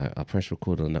press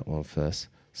record on that one first.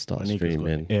 Start My nigga's got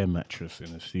streaming. an air mattress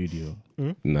in the studio.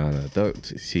 No, don't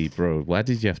see, bro. Why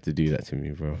did you have to do that to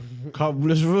me, bro? Come,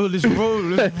 let's roll.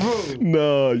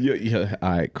 No, yeah. All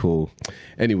right, cool.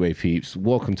 Anyway, peeps,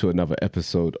 welcome to another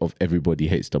episode of Everybody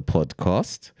Hates the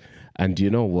Podcast. And you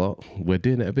know what? We're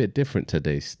doing it a bit different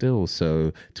today still.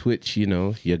 So Twitch, you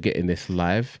know, you're getting this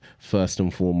live first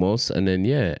and foremost. And then,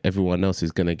 yeah, everyone else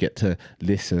is going to get to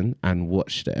listen and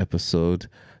watch the episode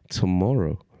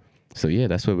tomorrow. So, yeah,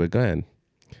 that's where we're going.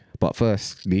 But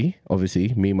firstly,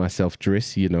 obviously, me, myself,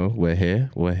 Driss, you know, we're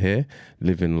here,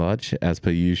 living large as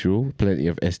per usual. Plenty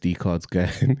of SD cards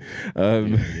going.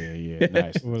 Yeah,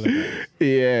 nice.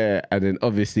 Yeah, and then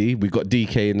obviously we got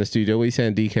DK in the studio. What are you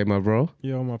saying, DK, my bro?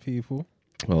 Yo, my people.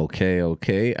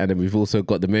 Okay. And then we've also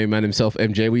got the main man himself,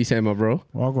 MJ. What are you saying, my bro?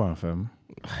 Well, go on, fam.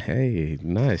 Hey,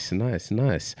 nice.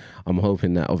 I'm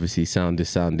hoping that obviously sound is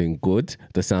sounding good.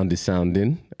 The sound is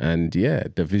sounding, and yeah,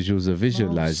 the visuals are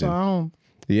visualizing. Sound.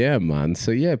 Yeah, man.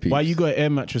 So yeah, people. Why you got an air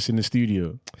mattress in the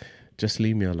studio? Just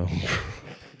leave me alone,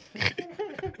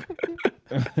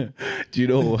 bro. Do you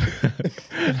know what?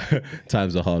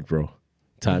 Times are hard, bro.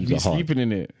 Times You are be hard. sleeping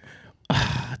in it.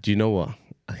 Do you know what?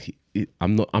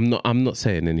 I'm not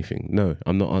saying anything. No,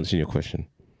 I'm not answering your question.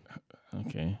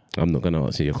 Okay. I'm not going to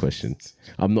answer your question.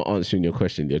 I'm not answering your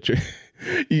question.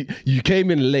 You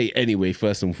came in late anyway,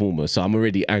 first and foremost, so I'm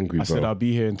already angry, bro. I said I'll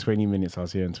be here in 20 minutes. I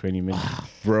was here in 20 minutes.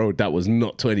 Bro, that was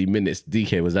not 20 minutes.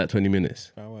 DK, was that 20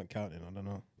 minutes? I weren't counting. I don't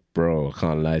know. Bro, I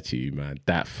can't lie to you, man.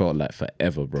 That felt like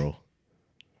forever, bro.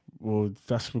 Well,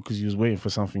 that's because you was waiting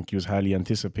for something you was highly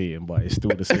anticipating, but it's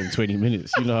still the same 20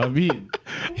 minutes. You know what I mean?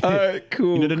 All right,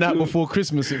 cool. You know, the night before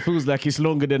Christmas, it feels like it's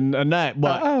longer than a night,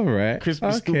 but all right.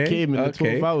 Christmas still came in the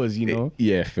 12 hours, you know?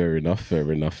 Yeah, fair enough. All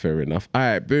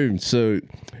right, boom. So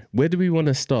where do we want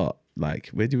to start?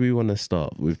 Where do we want to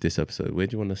start with this episode? Where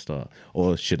do you want to start?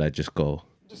 Or should I just go?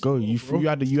 Go, you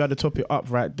had the topic up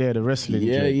right there, the wrestling.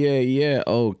 Yeah.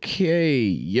 Okay.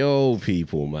 Yo,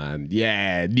 people, man.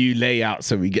 Yeah, new layout,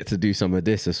 so we get to do some of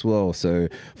this as well. So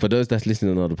for those that's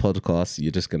listening on the podcast,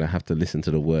 you're just going to have to listen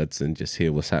to the words and just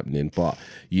hear what's happening. But,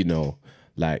 you know,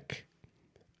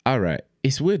 all right.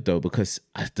 It's weird, though, because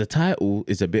the title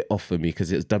is a bit off for me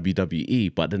because it's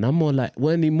WWE. But then I'm more like,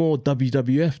 we're any more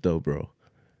WWF, though, bro?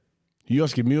 You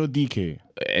asking me or DK?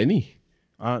 Any?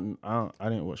 I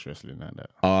didn't watch wrestling like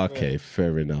that. Oh, okay,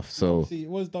 fair enough. So, See, it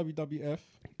was WWF.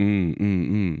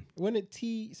 When it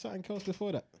T something else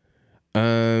before that?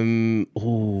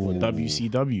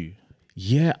 WCW.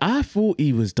 Yeah, I thought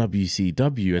he was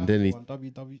WCW, and then he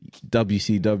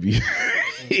WCW.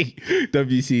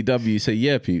 WCW. So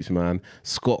yeah, peeps, man.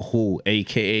 Scott Hall,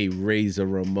 aka Razor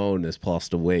Ramon, has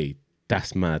passed away.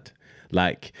 That's mad.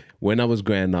 Like, when I was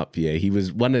growing up, yeah, he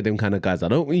was one of them kind of guys. I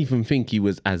don't even think he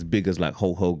was as big as like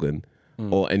Hulk Hogan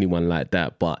or anyone like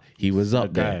that, but he was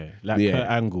up there. Like Kurt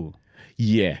Angle.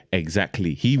 Yeah,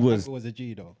 exactly. He was. It was a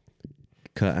G though.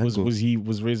 Kurt Angle.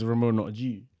 Was Razor Ramon not a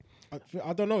G?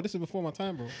 I don't know. This is before my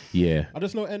time, bro. Yeah. I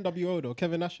just know NWO though.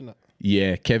 Kevin Nash and that.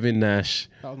 Yeah, Kevin Nash.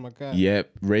 That was my guy.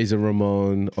 Yep, Razor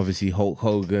Ramon, obviously Hulk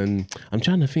Hogan. I'm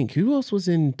trying to think, who else was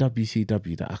in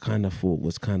WCW that I kind of thought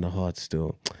was kind of hard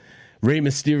still? Rey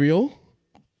Mysterio?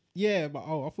 Yeah, but I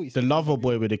thought you The said lover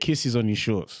boy with the kisses on his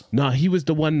shorts. No, he was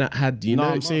the one that had, you know.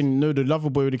 I'm saying, no, the lover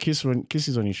boy with the kisses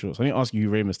on his shorts. I didn't ask you who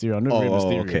Rey Mysterio. I know Rey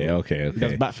Mysterio. okay. He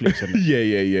does backflips and that.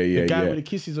 Yeah. The guy with the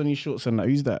kisses on his shorts and that.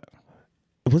 Who's that?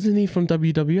 Wasn't he from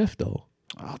WWF though?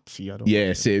 I don't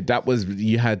Yeah, so that was,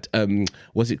 you had,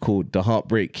 what's it called? The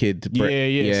Heartbreak Kid.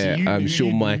 Yeah. See,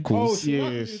 Shawn Michaels.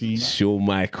 see. Shawn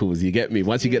Michaels, you get me?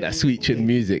 Once you get that sweet chin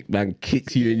music, man,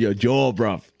 kicks you in your jaw,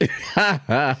 bruv.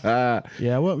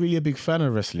 Yeah, I wasn't really a big fan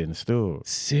of wrestling still.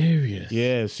 Serious?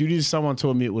 Yeah, as soon as someone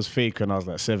told me it was fake when I was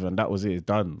like 7, that was it, it's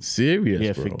done. Serious,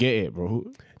 Yeah, bro? forget it, bro.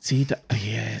 See,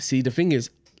 the thing is,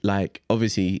 like,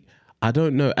 obviously, I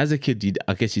don't know. As a kid,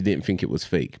 I guess you didn't think it was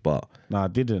fake, but Nah, I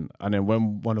didn't. And then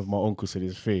when one of my uncles said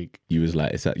it's fake, you was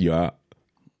like, you're out,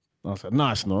 I was like,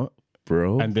 nah, it's not.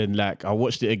 bro. And then like I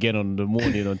watched it again on the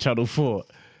morning on Channel 4.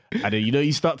 And then,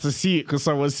 you start to see it because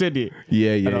someone said it.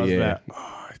 Yeah. And I was like,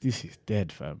 this is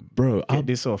dead, fam. Bro, Get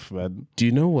this off, man. Do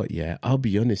you know what? Yeah, I'll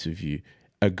be honest with you.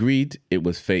 Agreed, it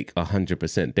was fake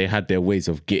 100%. They had their ways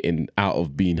of getting out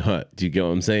of being hurt. Do you get what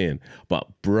I'm saying? But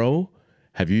bro,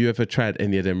 have you ever tried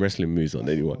any of them wrestling moves on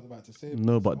anyone?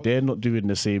 No, but they're not doing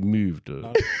the same move,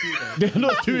 though. They're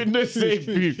not doing the same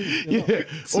move. Yeah,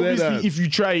 obviously, if you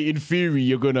try it in theory,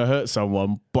 you're gonna hurt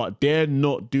someone, but they're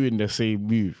not doing the same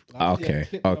move. Okay.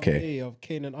 Of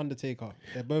Kane and Undertaker.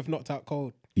 They're both knocked out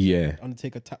cold. Yeah.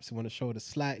 Undertaker taps him on the shoulder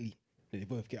slightly. They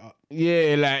both get up.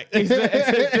 Yeah, like it's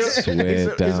a joke.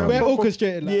 Swear down. We're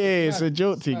orchestrated. Like, Yeah, it's mad. a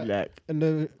joke thing. Like And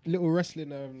the little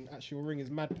wrestling actual ring is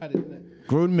mad padded, isn't it?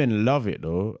 grown men love it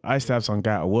though. I used to have some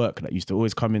guy at work that used to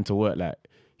always come into work like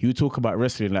he would talk about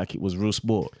wrestling like it was real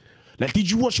sport. Like,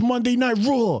 did you watch Monday Night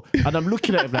Raw? And I'm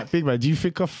looking at him like, big man, do you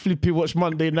think I flipping watch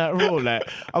Monday Night Raw? Like,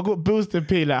 I got bills to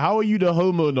pay. Like, how are you the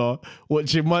homeowner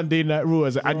watching Monday Night Raw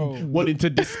and wanting to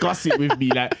discuss it with me?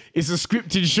 Like, it's a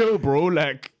scripted show, bro.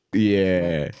 Like,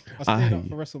 Yeah. I stayed up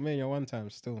for WrestleMania one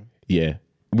time still, Yeah.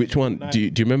 Which one? Do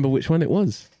you remember which one it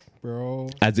was? bro.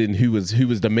 As in who was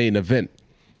the main event?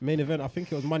 Main event, I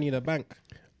think it was Money in the Bank.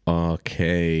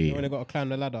 Okay. When they got to climb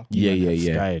the ladder.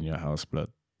 Yeah. Sky in your house, blood.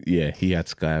 Yeah, he had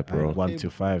Sky, bro. 1 to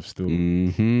 5 still.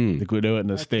 Mm-hmm. They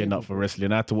weren't staying up for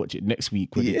wrestling. I had to watch it next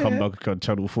week when they come back on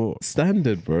Channel 4.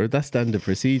 Standard, bro. That's standard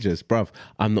procedures, bruv.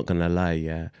 I'm not gonna lie,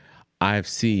 yeah. I've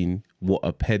seen what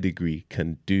a pedigree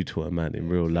can do to a man in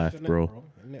real life, bro.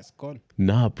 And it's gone.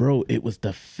 Nah, bro, it was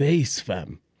the face,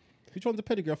 fam. Which one's the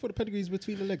pedigree? I thought the pedigree is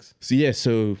between the legs.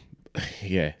 So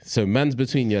man's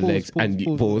between your legs and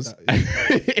you pause,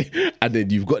 and then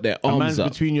you've got their A arms man's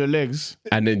up, between your legs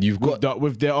and then you've got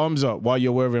with their arms up while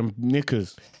you're wearing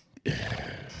knickers.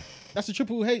 That's the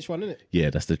Triple H one, isn't it? yeah,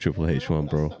 that's the Triple H one,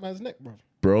 bro. That's that man's neck, bro.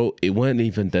 Bro, it weren't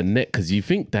even the neck because you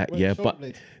think that, Weren't yeah, shoulder but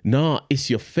blades? nah, it's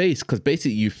your face because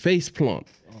basically you face plant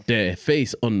their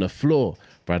face on the floor,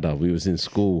 brother. We was in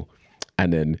school,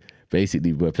 and then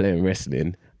basically we're playing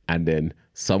wrestling, and then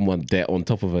someone there on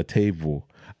top of a table,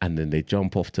 and then they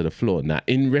jump off to the floor. Now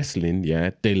in wrestling,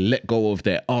 yeah, they let go of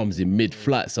their arms in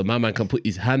mid-flight, so my man can put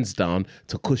his hands down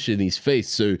to cushion his face,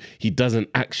 so he doesn't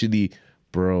actually.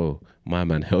 Bro, my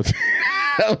man held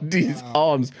his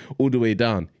arms all the way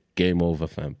down. Game over,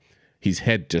 fam. His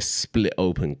head just split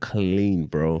open clean,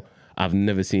 bro. I've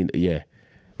never seen. Yeah,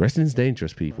 wrestling's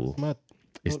dangerous, people. Mad.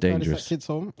 It's Don't try this dangerous. at kids'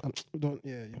 home. Don't.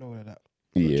 Yeah, you know all of that.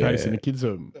 Try this in Yeah, the kids'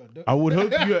 home. I would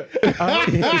hope you.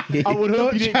 I would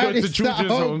hope you didn't go to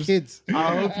children's homes. Kids.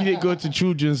 I hope you didn't go to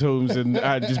children's homes and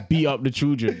just beat up the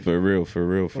children. for real.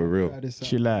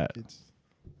 Chill out.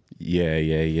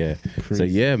 Yeah. So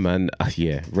yeah, man.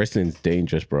 Yeah, wrestling's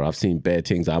dangerous, bro. I've seen bare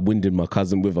things. I winded my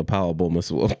cousin with a power bomb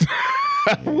as well.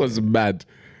 That was mad.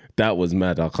 That was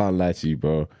mad. I can't lie to you,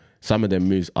 bro. Some of them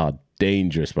moves are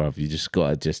dangerous, bro. You just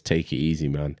gotta take it easy,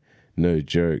 man. No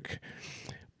joke.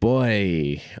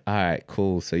 Boy. All right,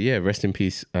 cool. So yeah, rest in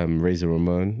peace, Razor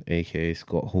Ramon, aka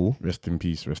Scott Hall. Rest in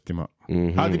peace. Rest him up.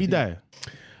 How did he die?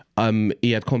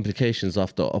 He had complications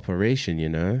after operation, you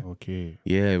know. Okay.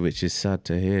 Yeah, which is sad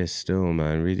to hear still,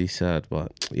 man. Really sad.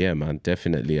 But yeah, man,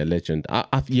 definitely a legend. Yeah,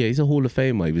 he's a Hall of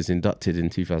Famer. He was inducted in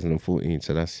 2014.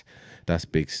 So that's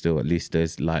big still. At least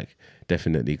there's like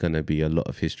definitely going to be a lot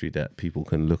of history that people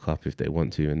can look up if they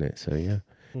want to in it. So yeah,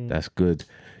 that's good.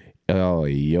 Oh,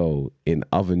 yo. In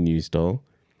other news though,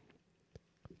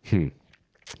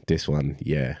 this one,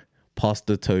 yeah.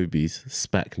 Pastor Toby's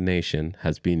SPAC Nation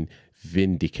has been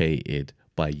vindicated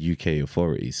by UK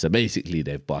authorities. So basically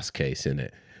they've bust case in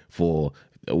it for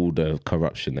all the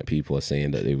corruption that people are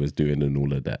saying that they was doing and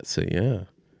all of that. So yeah.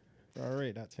 I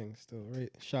rate that thing still.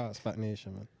 Shout out SPAC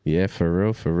Nation, man. Yeah, for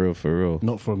real.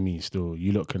 Not from me still.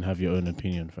 You lot can have your own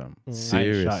opinion, fam. I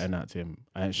Serious. ain't shouting at him.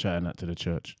 I ain't shouting at to the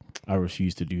church. I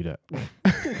refuse to do that.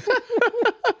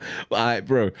 All right,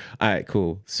 bro. All right,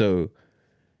 cool. So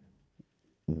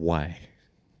why?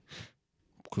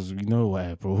 Because we know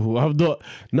why, bro. I'm not.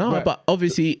 No, Right. but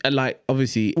obviously. What?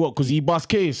 Because he bust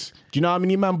case. Do you know how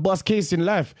many man bust case in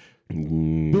life?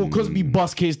 Bill Cosby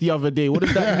bust case the other day. What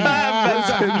does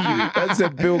that mean? That's a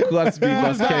Bill Cosby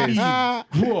bus case.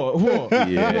 What?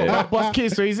 Yeah. Man bust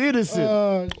case, so he's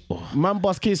innocent. Man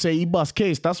bust case, so he bust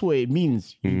case. That's what it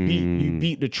means. You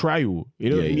beat the trial. It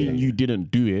don't Yeah, mean you didn't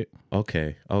do it.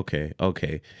 Okay.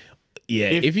 Yeah,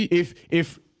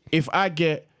 If I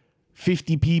get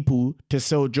 50 people to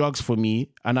sell drugs for me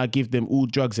and I give them all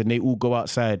drugs and they all go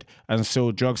outside and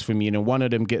sell drugs for me and then one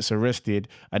of them gets arrested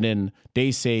and then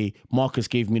they say, Marcus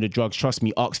gave me the drugs, trust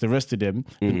me, ask the rest of them.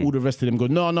 And all the rest of them go,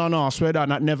 no, I swear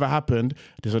that never happened.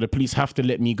 So the police have to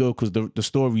let me go because the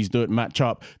stories don't match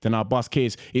up. Then I'll bust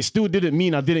case. It still didn't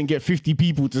mean I didn't get 50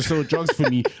 people to sell drugs for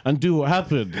me and do what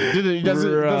happened. It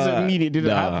doesn't mean it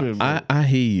didn't happen. Bro. I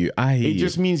hear you. It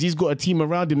just means he's got a team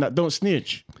around him that don't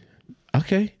snitch.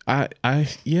 Okay. I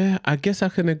guess I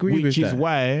can agree with Which is that.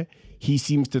 why he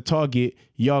seems to target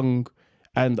young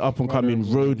and up and coming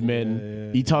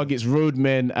roadmen. He targets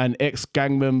roadmen and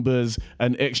ex-gang members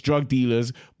and ex-drug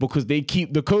dealers because they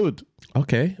keep the code.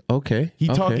 Okay. He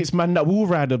targets man that will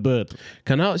ride a bird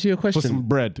Can I ask you a for question? some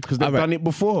bread because they've Alright. done it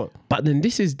before. But then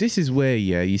this is where,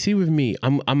 yeah, you see with me,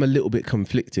 I'm a little bit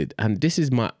conflicted, and this is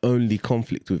my only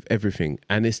conflict with everything,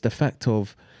 and it's the fact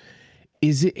of,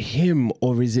 is it him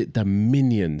or is it the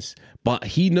minions? But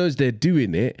he knows they're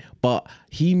doing it, but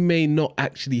he may not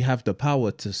actually have the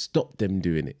power to stop them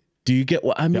doing it. Do you get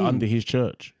what I mean? They're under his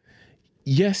church.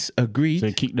 Yes, agreed.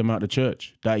 So kick them out the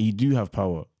church. That you do have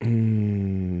power.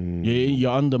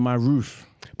 You're under my roof.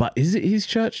 But is it his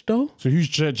church though? So whose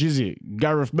church is it?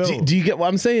 Gareth Bell. Do you get what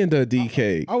I'm saying though,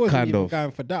 DK? I wasn't kind even of.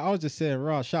 going for that. I was just saying,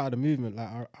 raw, shout out the movement. Like,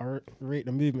 I rate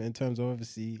the movement in terms of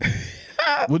obviously.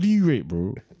 What do you rate,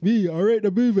 bro? I rate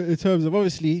the movement in terms of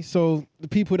obviously. So the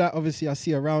people that obviously I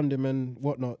see around him and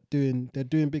whatnot they're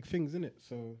doing big things, innit?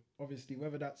 So obviously,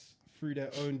 whether that's through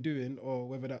their own doing or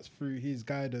whether that's through his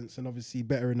guidance and obviously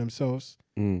bettering themselves,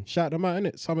 shout them out,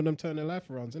 innit? Some of them turn their life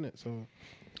around, innit? So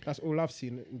that's all I've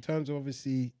seen in terms of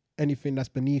obviously anything that's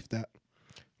beneath that,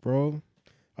 bro.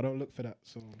 I don't look for that.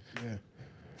 So yeah,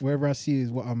 wherever I see is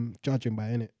what I'm judging by,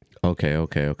 innit?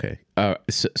 Okay.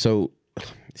 So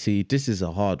see, this is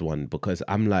a hard one because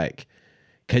I'm like,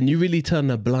 can you really turn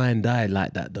a blind eye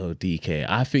like that though, DK?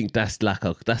 I think that's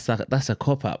a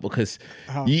cop out because,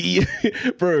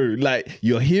 bro, like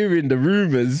you're hearing the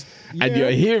rumors and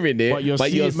you're hearing it, But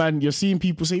you're seeing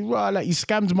people say, "Rah, like you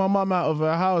scammed my mum out of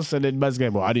her house," and then man's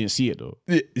going, "Well, I didn't see it though."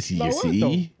 You Like what,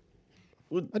 see.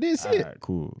 I didn't see it. Alright,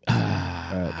 cool.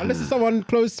 Unless it's someone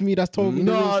close to me that's told me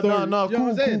the real No, story. You know what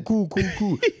I'm saying? cool.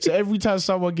 So every time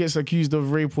someone gets accused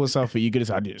of rape or something, you're gonna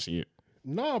say, "I didn't see it."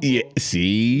 Nah, bro. Yeah,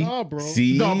 see, Nah, bro.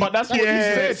 See, No, but that's what you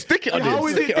said. Stick it on How him.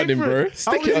 is Stick it it on him, bro. different?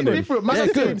 Stick How it is on it him. different? Man, Yeah, are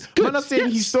saying, good. man are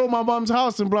saying he stole my mum's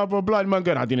house and blah blah blah. And man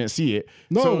going, I didn't see it.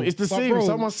 No, So it's the but same. bro,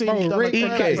 Someone saying he bro, done a rape crime.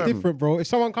 like that is fam. different, bro. If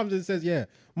someone comes and says, "Yeah,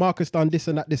 Marcus done this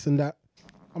and that,"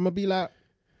 I'm gonna be like,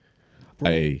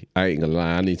 Hey, I ain't gonna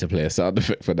lie. I need to play a sound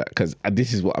effect for that because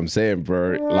this is what I'm saying,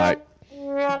 bro. Like,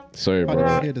 sorry, bro.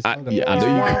 I hear the sound I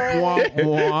know you.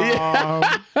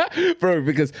 Wah, wah. Bro,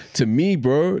 because to me,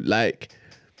 bro, like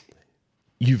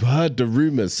you've heard the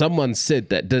rumors. Someone said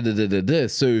that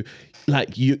so like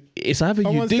it's either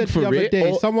someone you dig said the for other it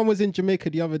day. or Someone was in Jamaica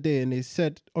the other day, and they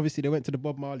said obviously they went to the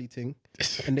Bob Marley thing,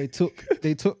 and they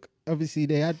took. Obviously,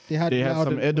 they had They had loud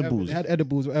some and edibles. They had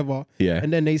edibles, whatever. Yeah.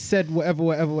 And then they said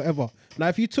whatever. Now,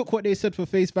 if you took what they said for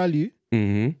face value,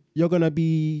 you're gonna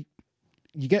be.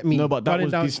 You get me? No, but that running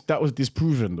was down- that was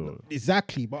disproven though.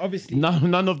 exactly. But obviously,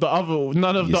 None of the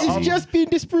it's other. just been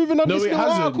disproven on No, this it little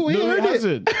hasn't. article No, here, it innit?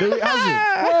 hasn't. No, it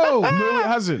hasn't. Bro, No, it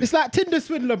hasn't. it's like Tinder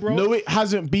swindler, bro. No, it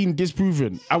hasn't been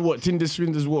disproven. And what Tinder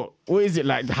swindler's what? What is it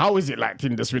like? How is it like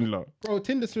Tinder swindler? Bro,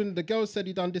 Tinder swindler. The girl said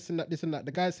he done this and that.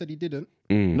 The guy said he didn't.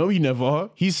 No, he never.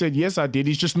 He said yes, I did.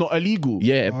 It's just not illegal.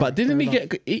 yeah. But didn't he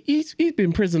get? He's been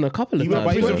in prison a couple of He went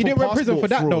times. prison bro. He didn't went prison for passport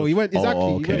that fraud. though. He went exactly.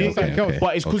 Oh, He okay, went for something else.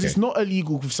 But it's because it's not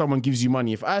illegal if someone gives you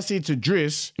money. If I say to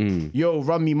Driss, yo,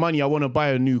 run me money, I want to buy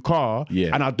a new car,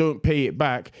 Yeah. and I don't pay it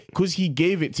back, because he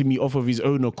gave it to me off of his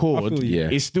own accord, feel you. Yeah.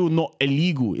 it's still not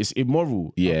illegal. It's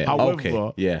immoral. Yeah. However,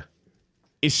 Okay. Yeah.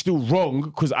 it's still wrong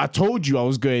because I told you I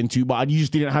was going to, but you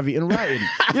just didn't have it in writing.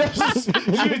 Yes.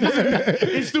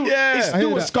 It's still, Yeah. it's I hear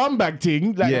still a that. scumbag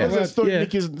thing. Like, Yeah.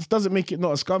 it Yeah. doesn't make it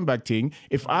not a scumbag thing.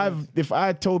 If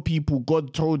I told people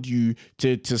God told you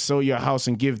to sell your house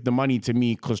and give the money to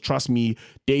me, because trust me,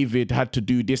 David had to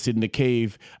do this in the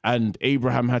cave and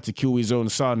Abraham had to kill his own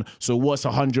son. So what's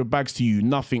 100 bags to you?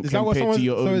 Nothing Is that what compared to someone-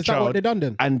 your so own is that child. what they done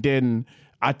then? And then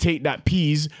I take that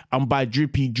peas and buy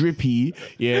drippy,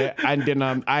 yeah, and then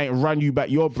I ain't run you back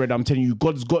your bread. I'm telling you,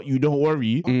 God's got you. Don't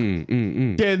worry.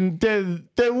 Then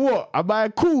what? Am I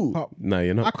cool? No,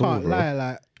 you're not I cool, can't bro. lie.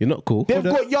 Like, You're not cool. They've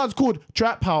got yards called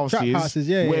trap houses,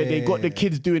 yeah, where yeah, they yeah, got the yeah.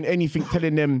 kids doing anything,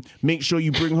 telling them, make sure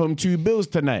you bring home 2 bills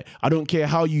tonight. I don't care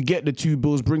how you get the 2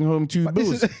 bills, bring home 2 this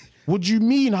bills. is- What do you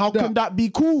mean? How can that be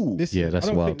cool? this, Yeah, that's I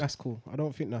don't wild. think that's cool. I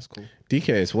don't think that's cool. DK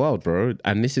is wild, bro.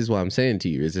 And this is what I'm saying to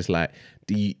you: is it's like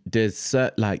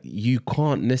like you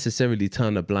can't necessarily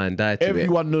turn a blind eye to it.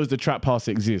 Everyone knows the trap house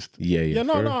exists. Yeah, Yeah,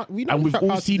 no, bro. no. We know And we've trap all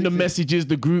houses seen the exist. messages,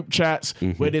 the group chats,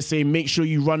 where they say, make sure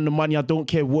you run the money. I don't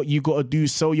care what you got to do.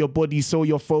 Sell your body, sell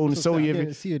your phone, sell I your...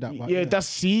 didn't see that, but yeah, yeah. that's...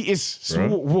 See, it's... So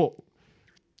Bro. what?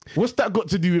 What's that got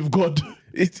to do with God?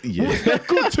 It's What's that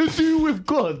got to do with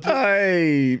God?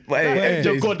 Hey, That ain't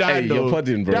your God, I know. you're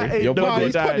podding, bro. That ain't You're no podding.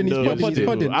 he's God, I podding, he's know. podding, he's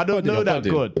podding, I don't he's know that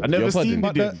podding. God. I You're never podding. seen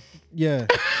But him. yeah.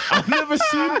 I've never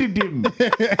seen him.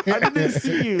 I didn't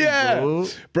see him, bro.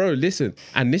 Bro, listen,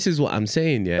 and this is what I'm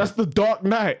saying, yeah, That's the Dark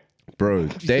Knight. bro.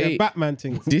 Yeah, Batman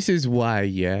things. This is why,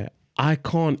 yeah, I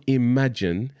can't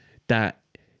imagine that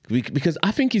because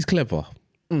I think he's clever.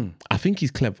 I think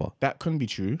he's clever. That can be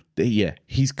true. Yeah,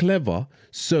 he's clever.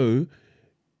 So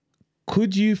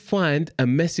could you find a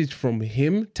message from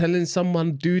him telling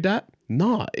someone do that?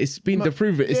 Nah, it's been to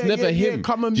prove it. It's never him.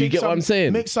 Come and do you make get what I'm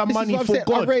saying? Make some This is money what I'm for saying. I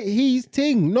God. rate his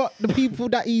thing, not the people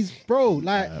that he's like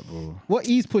bro. what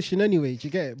he's pushing anyway. Do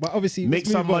you get it? But obviously, Make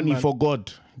let's some move on, money man. for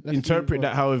God. Let's Interpret move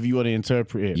that on. however you want to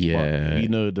interpret it. Yeah. But we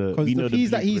know the Because we know the the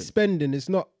fees that he's blueprint. spending, it's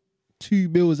not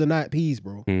 $2 a night peas,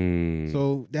 bro. Hmm.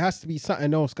 So there has to be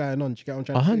something else going on. Do you get what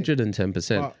I'm trying to say?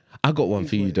 110%. But I got one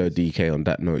for you though, DK, on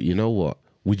that note. You know what?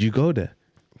 Would you go there?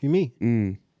 You me?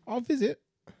 Mm. I'll visit.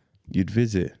 You'd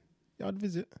visit. Yeah, I'd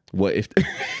visit. What if...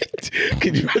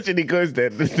 Can you imagine he goes there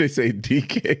and they say,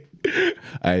 DK,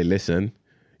 hey, listen,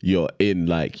 you're in,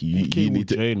 like, you DK need would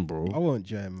to... join, bro. I won't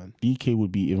join, man. DK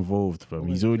would be involved, fam.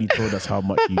 He's already told us how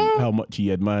much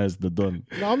he admires the Don.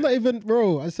 No, I'm not even,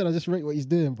 bro. I said I just rate what he's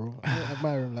doing, bro. I don't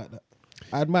admire him like that.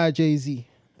 I admire Jay-Z.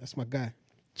 That's my guy.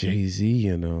 Jay-Z,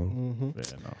 you know.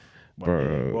 Fair enough. But Bro.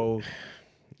 yeah, well,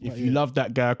 if you love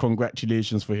that guy,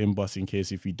 congratulations for him busting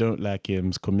case. If you don't like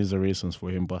him, commiserations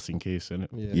for him busting case, innit?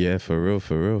 Yeah, for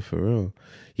real.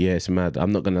 Yeah, it's mad.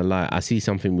 I'm not gonna lie. I see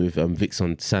something with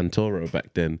Vixen Santoro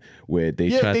back then where they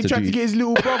Yeah, tried they to tried do... to get his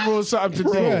little brother or something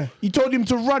to do. Yeah. He told him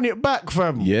to run it back,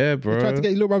 fam. Yeah, bro. Tried to get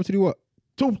your little brother to do what?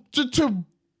 To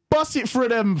bust it for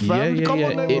them, fam. Come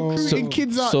on, they're recruiting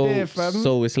kids out there, fam.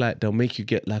 So it's like they'll make you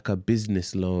get like a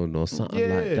business loan or something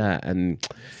like Yeah. that, and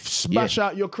Smash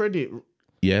out your credit.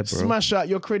 yeah, bro. Smash out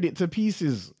your credit to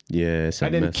pieces. Yeah, it's a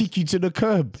And then mess. kick you to the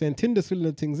curb. Saying Tinder's filling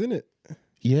the things, innit?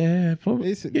 Yeah, probably.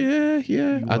 Basically.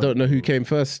 Yeah. I don't know who came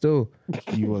first. Still,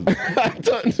 You want I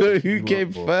don't know who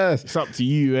came first. It's up to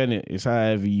you, innit? It's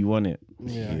however you want it.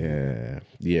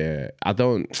 Yeah. I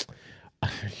don't.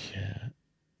 Yeah.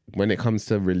 When it comes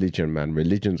to religion, man,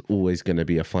 religion's always gonna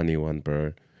be a funny one,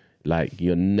 bro. Like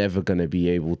you're never gonna be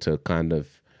able to kind of,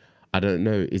 I don't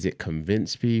know, is it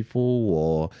convince people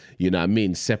or you know what I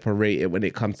mean, separate it when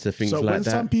it comes to things So like when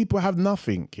that. some people have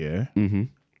nothing,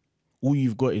 all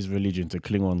you've got is religion to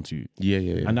cling on to. Yeah.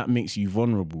 And that makes you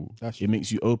vulnerable. It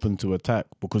makes you open to attack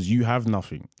because you have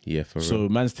nothing. Yeah, for real. So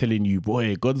man's telling you,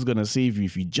 boy, God's gonna save you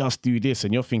if you just do this,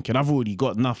 and you're thinking, I've already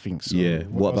got nothing. So Yeah,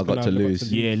 what have I got to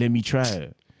lose? yeah, let me try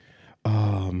it.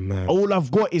 Oh man. All I've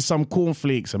got is some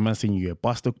cornflakes. And man's saying, yeah,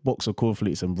 bust a box of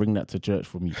cornflakes and bring that to church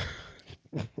for me.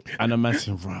 And a man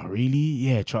saying, wow, really?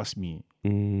 Yeah, trust me.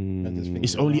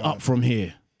 It's only up from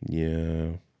here.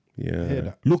 Yeah. Hear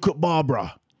that? Look at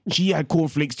Barbara. She had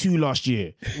cornflakes too last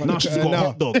year. Now she's got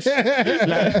hot dogs.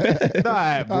 Like,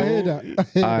 nah, bro. I hear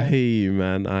that. I hear you,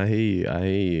 man. I hear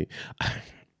you.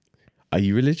 Are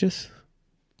you religious?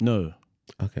 No,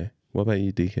 Okay. What about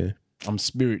you, DK? I'm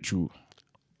spiritual.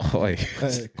 Oi.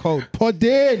 Cold.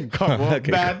 Pudding. Come on,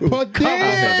 Okay, man. cool. Pudding.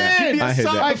 I heard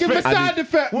that. I give a sound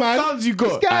effect, What man. sounds you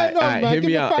got? What's going on, man? Hear Give me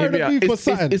me out. fire Hear in me the out. booth or It's,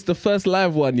 something. it's the first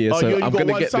live one, yeah. Oh, so you only I'm got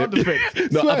gonna one get sound the,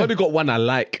 effect. No, Swear. I've only got one I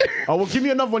like. Oh, well, give me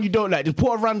another one you don't like. Just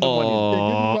put a random one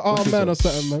in. Give me my man or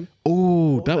something, man.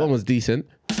 Oh, that one was decent.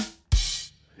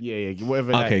 Yeah,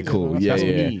 whatever. that Okay, is. cool. That's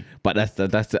Yeah. me. But that's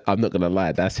the. I'm not gonna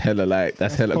lie. That's hella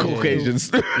Caucasians.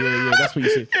 Yeah, that's what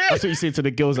you say. That's what you say to the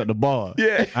girls at the bar.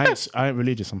 Yeah. I ain't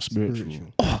religious. I'm spiritual.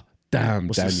 Oh, damn.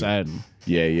 What's your Daniel. sign?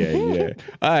 Yeah.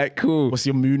 All right, cool. What's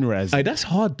your moon rise? Aye, that's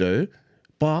hard though,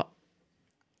 but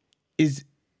is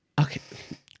okay.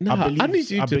 No, I need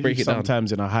you to break it down.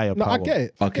 sometimes in a higher No, power. I get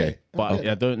it. Okay, But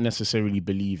I don't necessarily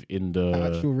believe in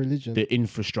Actual religion. the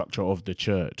infrastructure of the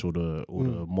church or the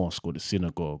mosque or the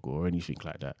synagogue or anything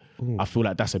like that. I feel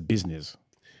like that's a business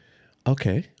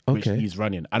okay. which he's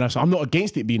running. And I'm not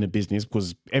against it being a business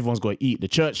because everyone's got to eat. The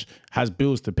church has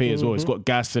bills to pay as well. It's got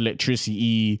gas,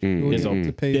 electricity. There's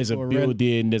to pay a for rent.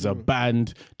 building. There's a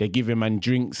band. They're giving man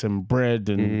drinks and bread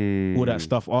and all that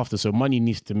stuff after. So money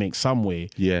needs to make some way.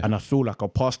 Yeah. And I feel like a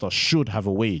pastor should have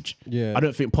a wage. Yeah. I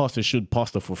don't think pastors should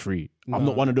pastor for free. I'm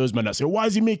not one of those men that say, why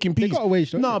is he making peace? got a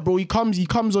wage, don't Nah, bro, he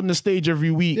comes on the stage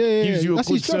every week, Yeah, gives you a that's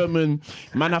good his job. sermon.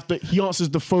 Man, he answers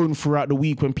the phone throughout the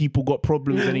week when people got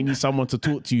problems and they need someone to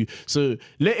talk to. So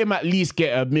let him at least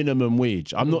get a minimum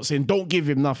wage. I'm not saying don't give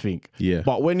him nothing. Yeah.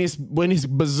 But when it's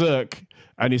berserk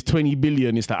and it's 20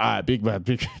 billion, it's like, all right, big man.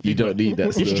 You don't need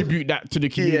that stuff. Distribute that to the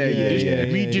community. yeah,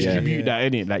 Redistribute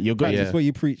that, innit? Like, you're going That's what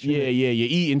you preach. yeah, you're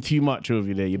eating too much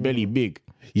over there. Your belly big.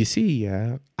 You see,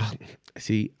 I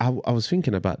was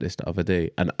thinking about this the other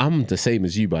day, and I'm the same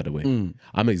as you, by the way.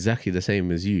 I'm exactly the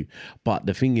same as you. But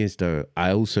the thing is, though,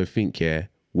 I also think,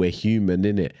 we're human,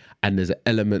 innit? And there's an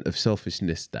element of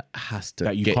selfishness that has to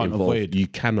That you get can't involved. avoid. You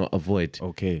cannot avoid.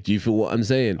 Okay. Do you feel what I'm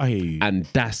saying? I hear you. And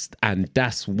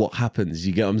that's what happens.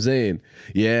 You get what I'm saying?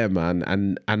 Yeah, man.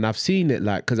 And I've seen it,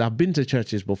 like, because I've been to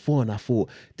churches before and I thought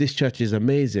this church is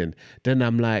amazing. Then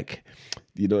I'm like,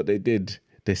 you know what they did?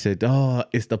 They said, oh,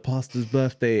 it's the pastor's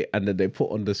birthday. And then they put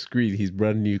on the screen his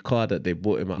brand new car that they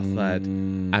bought him outside.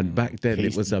 And back then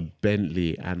it was a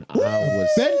Bentley. And I was...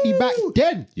 Bentley back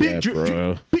then. Yeah,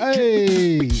 bro.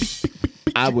 Hey,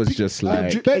 I was just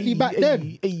like... Bentley back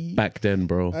then. Back then,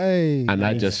 bro. Hey, And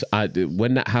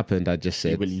when that happened, I just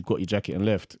said, Well, you got your jacket and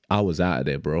left. I was out of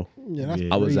there, bro. yeah, that's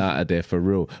I was crazy. out of there for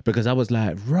real. Because I was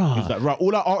like, rah. It's like, right,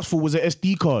 all I asked for was an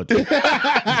SD card.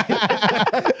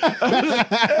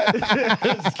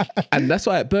 And that's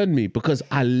why it burned me, because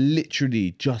I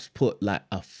literally just put like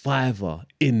a $5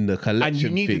 in the collection And you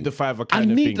needed thing. the $5 I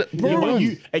kind of need thing. the- bro.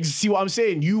 Yeah, but you see what I'm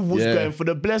saying? You was Yeah. going for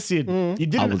the blessing. You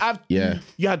didn't was- have. yeah.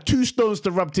 You had 2 stones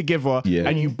to rub together, Yeah.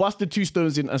 and you busted 2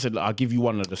 stones in and said, "Look, I'll give you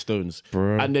one of the stones."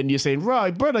 Bro. And then you're saying,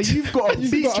 "Right, brother, you've got a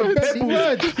beach got a of Bentley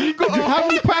word. pebbles. You got How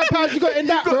many pounds you got in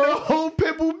that, got the bro? whole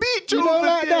Pebble Beach You over don't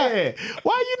like that? there.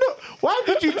 Why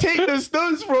did you take the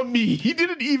stones from me? He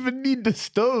didn't even need the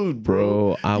stone,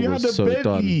 Bro, I You was had a so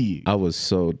Bentley. done. I was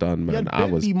so done, man. had I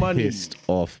was Bentley money. pissed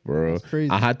off, bro. crazy.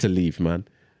 I had to leave, man.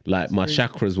 Like, my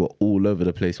chakras were all over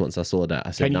the place once I saw that.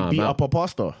 I said, Can you nah, beat I'm up out. a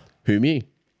pastor? Who, me?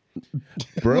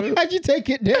 Bro? How'd you take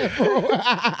it there, bro?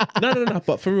 No.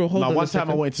 But for real, hold Now, on one a time I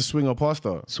second. wanted to swing a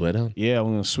pastor. Swear down. Yeah, I'm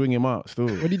gonna swing him out still.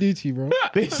 What did he do to you, bro?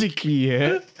 Basically,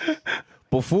 yeah.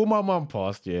 Before my mum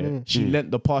passed, she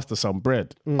lent the pastor some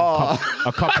bread, a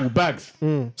couple bags.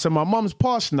 So my mum's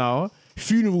passed now.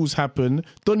 Funerals happen.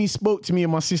 Donnie spoke to me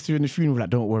and my sister in the funeral, like,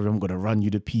 "Don't worry, I'm gonna run you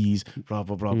the peas." Blah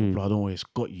blah blah blah blah. Don't worry, it's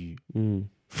got you.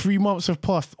 3 months have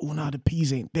passed. Oh, now the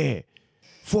peas ain't there.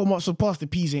 4 months have passed, the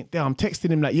peas ain't there. I'm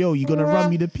texting him like, "Yo, you gonna run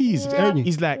me the peas?"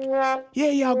 He's like,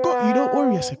 yeah, I got you. Don't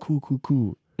worry. I said,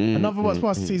 cool. Another month's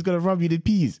passed. He said he's gonna run me the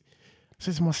peas. I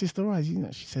said to my sister, right?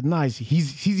 She said, nice.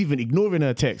 He's even ignoring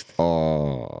her text.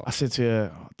 Oh. I said to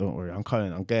her, "Oh, don't worry, I'm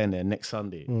coming. I'm going there next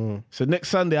Sunday." So next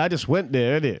Sunday, I just went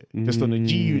there, innit? Just on the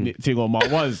G unit thing on my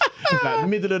ones. Like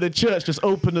middle of the church, just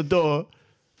open the door.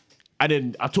 And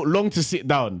then I took long to sit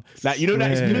down. Like, you know,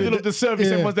 that it's middle of the service,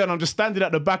 Yeah. everyone's there, and I'm just standing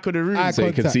at the back of the room. Eye So you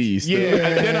can contact. see you still. Yeah,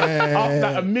 and then after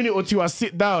that, a minute or two, I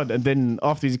sit down, and then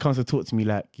after he comes to talk to me,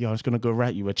 like, "Yo, I'm just gonna go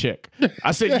write you a check."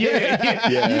 I said, "Yeah.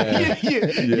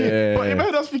 But in my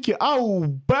head, I was thinking, "I will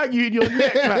bang you in your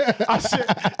neck." Like,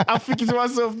 I'm thinking to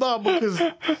myself, "No, because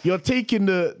you're taking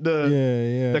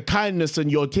the kindness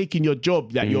and you're taking your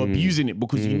job, that you're abusing it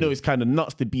because you know it's kind of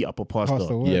nuts to beat up a pastor.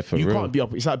 Pastor, what? Yeah, for you real. can't beat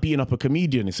up. It's like beating up a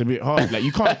comedian. It's a bit hard. Like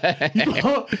you can't.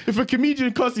 If a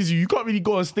comedian cusses you, you can't really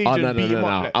go on stage Oh, and no, beat him no.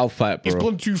 up. Like, I'll fight, bro.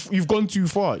 You've gone too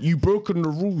far. You've broken the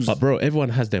rules. But bro, everyone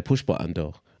has their push button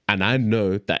though, and I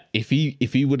know that if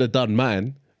he would have done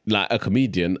mine like a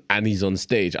comedian and he's on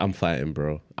stage, I'm fighting,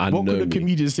 bro. What know could a me.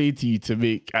 comedian say to you to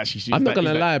make actually? I'm not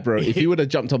gonna lie, bro. If he would have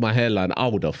jumped on my hairline, I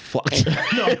would have fucked.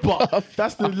 No, but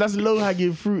that's low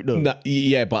hanging fruit though. Nah,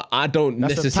 yeah, but I don't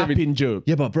That's a necessarily. tapping joke.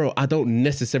 Yeah, but bro, I don't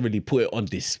necessarily put it on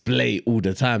display all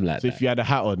the time like So that. if you had a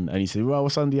hat on and you say, "Well,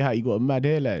 what's under your hat? You got a mad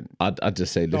hairline." I'd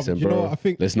just say, listen, but you know bro, what, I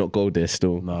think- let's not go there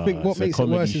still. I think what it's a makes it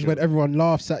comedy worse is show. when everyone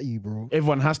laughs at you, bro.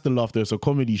 Everyone has to laugh. Though it's a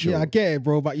comedy show. Yeah, I get it,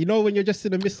 bro. But you know when you're just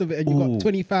in the midst of it and you Ooh. got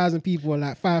 20,000 people and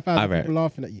like 5,000 Alright. people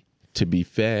laughing at you. To be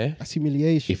fair, That's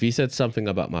humiliation. if he said something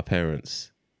about my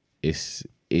parents, it's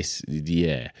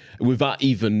yeah, without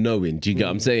even knowing. Do you get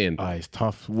what I'm saying? It's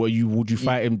tough. Would you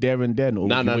fight him there and then? Or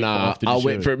No. would you wait for after the I'll show?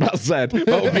 wait for him outside.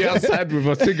 I'll be outside with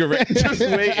a cigarette, just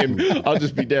waiting. I'll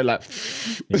just be there like.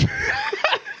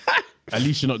 At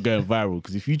least you're not going viral,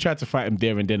 because if you try to fight him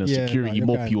there and then and Yeah, security you're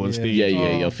mop going- you on yeah. stage, Yeah,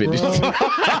 Oh, you're finished.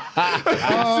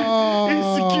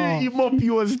 security mop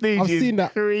you on stage I've is seen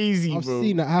that. crazy, I've bro.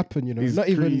 seen that happen, you know. It's Not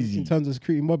even crazy. in terms of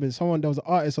security mobbing. There was an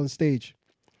artist on stage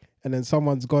and then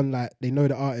someone's gone like, they know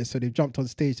the artist, so they've jumped on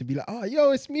stage to be like, "Oh,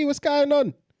 yo, it's me, what's going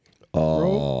on?"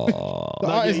 Oh, The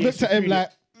artist looked at him like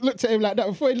that.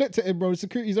 Before he looked at him, bro,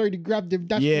 security's already grabbed him,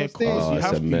 dashed him on stage. cause you it's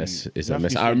have a to. mess. It's You a have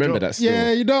mess. to I remember job. that still.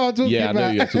 Yeah, you know what I'm talking Yeah, I about. know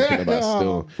you're talking about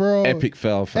still. Bro. Epic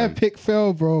fail, fam. Epic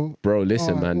fail, bro. Bro,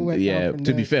 listen, Oh, it man. went Yeah, down from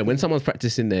to be there. fair, when someone's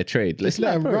practicing their trade, let's Just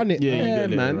let him bro. run it. Yeah, you Yeah, gotta let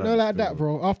man. him run. No, like that,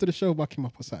 bro. After the show, back him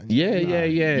up or something. Yeah,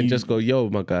 and you- just go,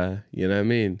 yo, my guy. You know what I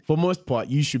mean? For most part,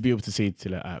 you should be able to say to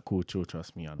like, "Alright, cool, chill,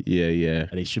 trust me," and Yeah.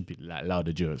 they should be like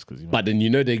louder jokes because But then you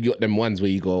know they got them ones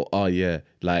where you go, oh yeah,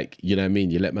 like you know what I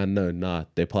mean. You let man know, nah,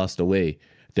 they passed away.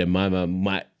 Then my man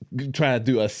might try to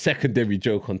do a secondary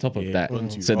joke on top of that. gone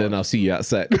too So then hard. I'll see you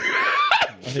outside.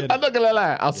 I'm not gonna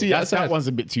lie. I'll see you outside. That one's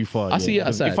a bit too far. I'll see you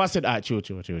outside. If I said, chill.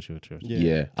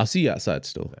 Yeah, I'll see you outside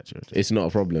still. Chill. It's not a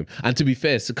problem. And to be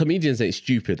fair, so comedians ain't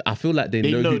stupid. I feel like they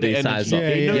know who they size up.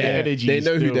 They know the energy. They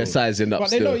know who they're sizing up But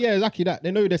they still. know, exactly that.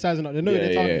 They know who they're sizing up. They know who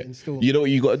they're targeting still. You know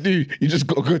what you got to do? You just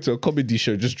got to go to a comedy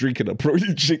show just drinking a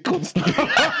protein shit constantly.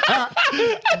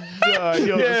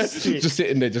 You're sick. Just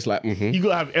sitting there just like, You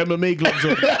gotta have MMA gloves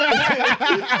on. With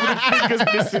the fingers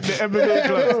missing the MMA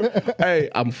gloves. Hey,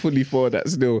 I'm fully for that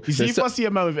still. You see, if I see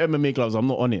a man with MMA gloves, I'm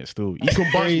not on it still. He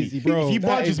can barge me. Crazy, bro. If he That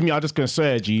barges is- me, I'll just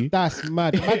concern G. That's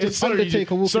mad. Imagine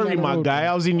Undertaker walking Sorry, down the my road, guy.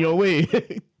 bro. I was in your way.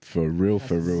 For real.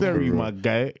 Sorry, my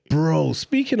guy. Bro,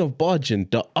 speaking of barging,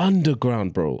 the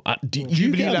underground, bro. Do you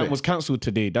Jubilee get Land it? was cancelled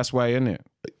today. That's why, innit?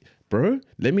 Bro,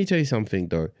 let me tell you something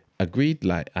though. Agreed,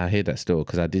 like I hear that still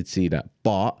because I did see that.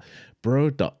 But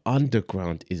bro, the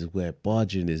underground is where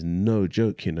barging is no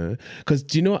joke, you know? Because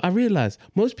do you know what I realized?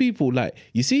 Most people, like,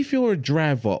 you see, if you're a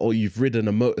driver or you've ridden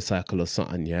a motorcycle or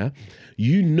something, yeah,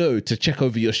 you know to check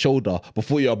over your shoulder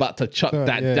before you're about to chuck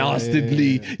that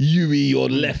dastardly UE or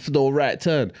left or right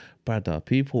turn. Brother,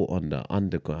 people on the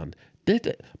underground,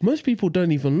 most people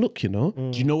don't even look, you know?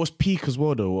 Do you know what's peak as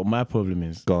well, though? What my problem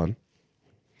is? Gone.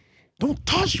 Don't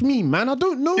touch me, man. I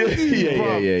don't know you,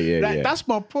 bro. Like, that's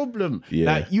my problem.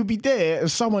 Yeah. Like, you be there and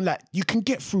someone like, you can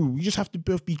get through. You just have to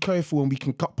both be careful and we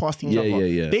can cut past each other.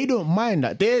 Yeah. They don't mind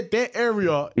that. Their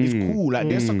area is cool. Like,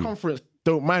 their circumference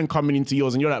don't mind coming into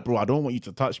yours and you're like, bro, I don't want you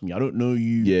to touch me. I don't know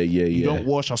you. Yeah. You don't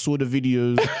wash. I saw the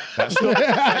videos. Like,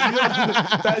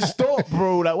 stop. Like, stop,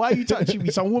 bro. Like, why are you touching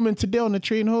me? Some woman today on the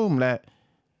train home, like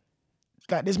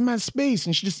there's mad space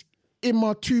and she just in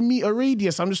my 2 meter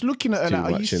radius. I'm just looking at her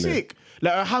like, are you sick?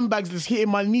 Like, her handbag's just hitting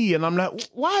my knee and I'm like,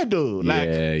 why though? Like,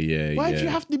 why do you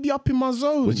have to be up in my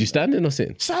zone? Was you standing or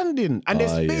sitting? Standing. And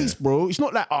there's space, bro. It's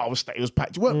not like, it was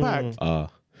packed. You weren't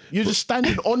packed. You're just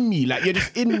standing on me. Like, you're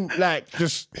just in, like,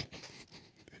 just...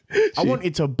 I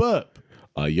wanted to burp.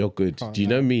 You're good. Do you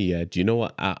know me, yeah? Do you know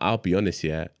what? I'll be honest,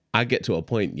 yeah? I get to a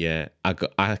point, yeah,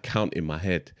 I count in my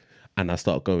head and I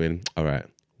start going, all right,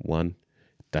 1,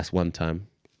 that's 1 time.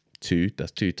 2,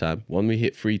 that's 2 times. When we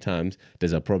hit 3 times,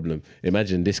 there's a problem.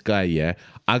 Imagine this guy, yeah,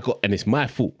 and it's my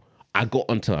fault. I got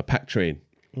onto a pack train,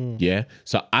 yeah?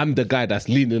 So I'm the guy that's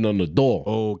leaning on the door.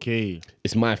 Okay.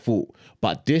 It's my fault.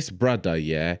 But this brother,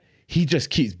 yeah, he just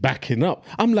keeps backing up.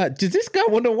 I'm like, does this guy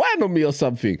want to whine on me or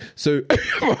something? So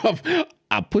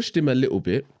I pushed him a little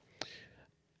bit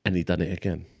and he done it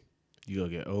again. You gotta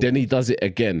get over. Then he does it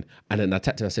again. And then I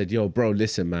tapped him. I said, yo, bro,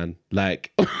 listen, man.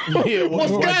 Like,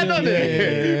 what's going on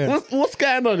here? What's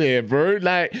going on here, bro?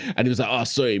 Like, and he was like, oh,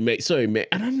 sorry, mate.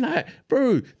 And I'm like,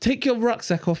 bro, take your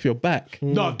rucksack off your back.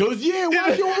 No, why is your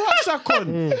rucksack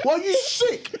on? Why are you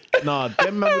sick? Nah,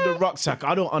 them man with the rucksack,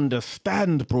 I don't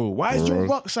understand, bro. Why is your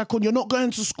rucksack on? You're not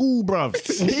going to school, bruv.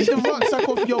 Take the rucksack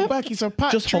off your back. It's a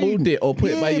pack. Just train. hold it or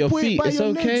put it by your put it feet. by It's your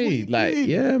legs. What okay. you Like, doing?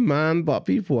 yeah, man. But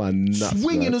people are nuts.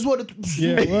 Swinging man. as well.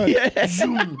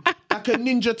 Zoom. Like a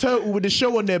Ninja Turtle with a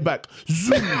show on their back.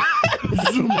 Zoom.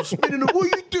 Spinning. What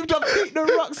you do? Just take the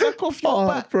rucksack off your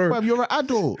back, bro. bruv. You're an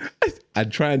adult.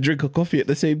 And try and drink a coffee at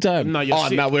the same time. No, you're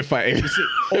sick. Now we're fighting.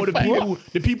 Or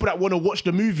the people that want to watch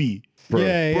the movie. Bro.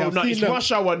 Yeah, Bro, no, I've it's seen that.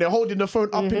 rush hour and they're holding the phone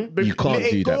up. You can't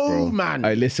let do it that, go, bro. man.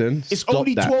 Hey, listen. It's stop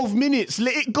only that. 12 minutes.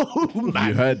 Let it go, man.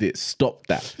 You heard it. Stop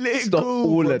that. Let it Stop go.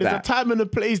 all bro. of There's that. a time and a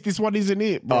place. This one isn't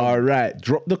it, bro. All right.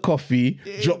 Drop the coffee.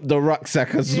 Drop the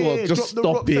rucksack as well. Just drop the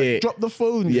stop rucksack, it. Drop the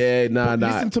phone. Yeah, nah.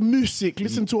 Listen to music.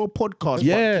 Listen to a podcast.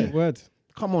 Yeah. But Word.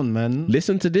 come on, man.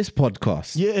 Listen to this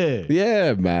podcast. Yeah.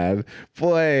 Yeah, man.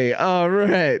 Boy, all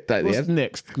right. What's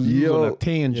next? 'Cause we Yo. was on a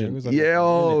tangent.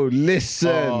 Yo, listen.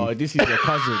 Oh, this is your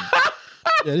cousin.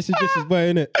 Yeah, this is just his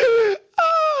way,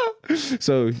 innit?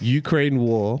 So, Ukraine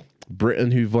war.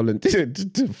 Britain, who volunteered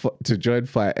to join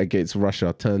fight against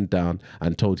Russia, turned down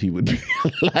and told he would be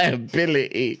a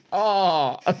liability.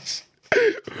 Oh,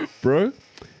 bro.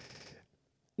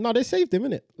 No, they saved him,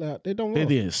 innit? Like, they don't They know.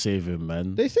 didn't save him,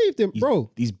 man. They saved him, bro.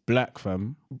 He's black,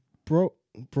 fam. Bro.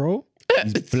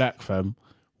 He's black, fam.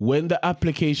 When the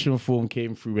application form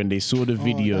came through and they saw the That's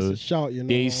video, a shout, you know.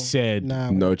 they said,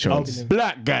 nah, No we're chance. a not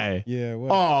black guy. Yeah,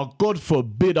 well. Oh, God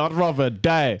forbid, I'd rather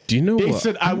die. Do you know they what?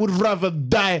 said I would rather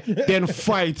die than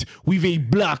fight with a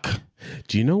black.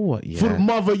 Do you know what? Yeah. For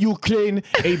Mother Ukraine,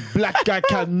 a black guy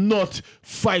cannot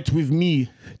fight with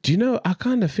me. Do you know? I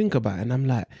kind of think about it and I'm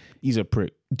like, He's a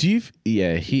prick.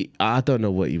 I don't know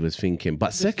what he was thinking.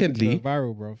 But secondly,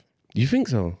 viral, bro. you think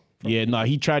so? Yeah, nah,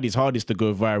 he tried his hardest to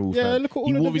go viral. Yeah, fam. look at all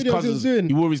he of wore the his videos he cousins. was doing.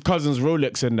 He wore his cousin's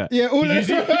Rolex and that. Yeah, all Did you of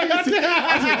see-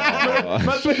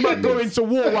 Man talking about going to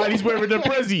war while he's wearing a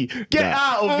Prezi. Get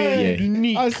out of here, Yeah.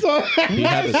 unique. I saw. He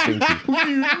had a stinky.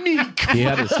 Unique. He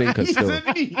had a stinker He's still.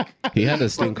 a neek. He had a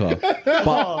stinker.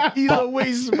 But He's a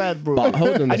waste man, bro. but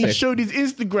hold on a and he sec. showed his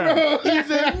Instagram. He's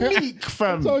a neek,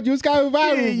 fam. told you it's going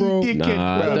viral, Yeah, bro. you dickhead,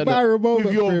 Nah, I bro. don't know. Viral moment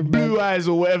With for your him, blue man. eyes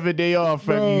or whatever they are,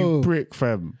 fam. You Bro. prick,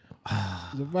 fam.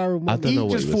 It's a viral I moment. don't He know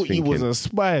what just he was thought he was thinking. a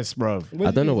spice, bro.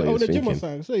 I don't know what he oh, was the gym or thinking.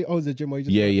 something. So he owns the gym. Or he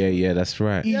just Yeah, that's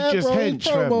right. He's Yeah, just bro, hench,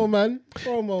 promo, fam. man.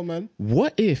 Promo, man.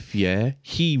 What if,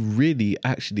 he really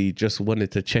actually just wanted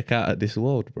to check out at this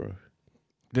world, bro?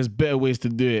 There's better ways to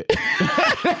do it.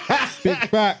 Big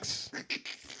facts. Big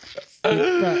facts.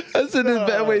 I said there's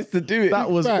better ways to do it.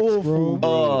 That was Facts, awful, bro. bro.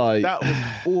 Oh, That was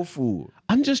awful.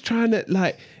 I'm just trying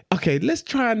to okay, let's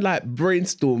try and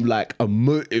brainstorm a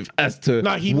motive as to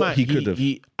No, he what might. he could have.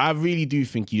 I really do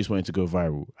think he just wanted to go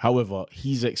viral. However,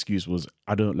 his excuse was,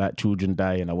 I don't like children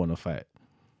dying, I want to fight.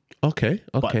 Okay.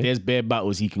 But there's bare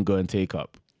battles he can go and take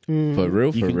up. For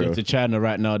real, You can go to China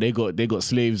right now. They got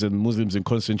slaves and Muslims in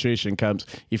concentration camps.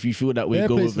 If you feel that way, Bare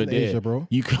go places over in there. Asia, bro.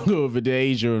 You can go over to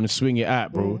Asia and swing it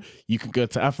out, bro. You can go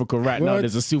to Africa right now. Word.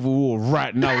 There's a civil war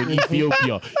right now in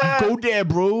Ethiopia. You go there,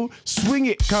 bro. Swing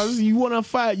it, cuz you want to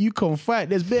fight, you can fight.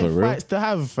 There's bare For real? fights to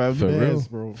have, fam. For real. Bears,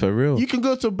 bro. For real. You can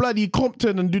go to bloody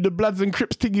Compton and do the Bloods and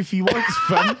Crips thing if he wants,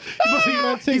 fam.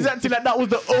 He's acting like that was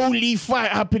the only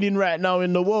fight happening right now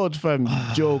in the world, fam.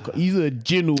 Joke. He's a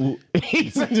ginu.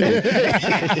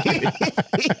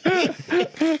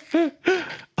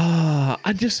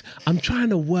 I'm trying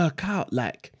to work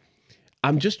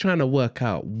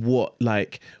out what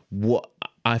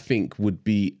I think would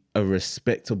be a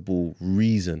respectable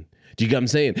reason. Do you get what I'm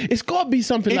saying? It's got to be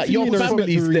something If like you your need a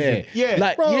family's respectable there. reason. Yeah,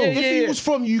 Like, bro. yeah, If yeah, he yeah. was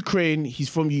from Ukraine, he's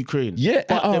from Ukraine. Yeah,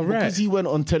 but oh, then right. because he went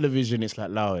on television, it's like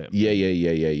allow it. Yeah.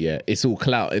 It's all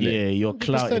clout, innit? Yeah, you're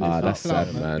clouted. Ah, That's clout,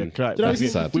 sad, man. man. You're clout. Do you know That's he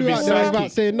sad. With flew his out there sidekick.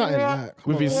 without saying nothing? Like,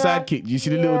 With his sidekick, you see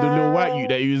the little white ute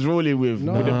that he was rolling with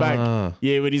the bag.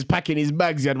 Yeah, when he's packing his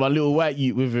bags, he had one little white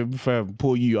ute with him. Fam,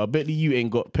 poor you. I bet the ute ain't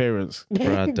got parents.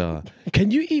 Brother.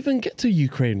 Can you even get to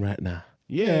Ukraine right now?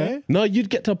 Yeah. No, you'd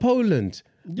get to Poland.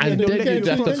 and they'll then get you'd you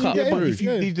have to to- cut yeah, But through. if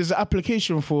you, there's an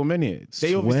application form, innit?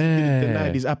 They obviously Swear. didn't deny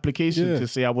his application Yeah. to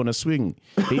say I want to swing.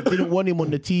 They didn't want him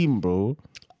on the team, bro.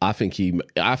 I think he would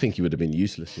have been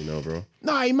useless, bro.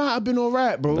 Nah, he might have been all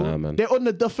right, bro. Nah, man. They're on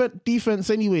the defense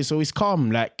anyway, so it's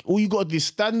calm. Like, all you got to do is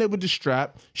stand there with the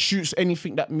strap, shoots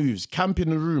anything that moves, camp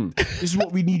in the room. This is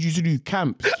what we need you to do.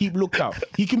 Camp, keep lookout.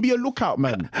 He can be a lookout,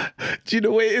 man. Do you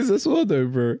know what it is as well, though,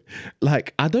 bro?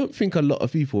 Like, I don't think a lot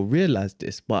of people realize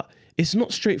this, but it's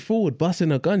not straightforward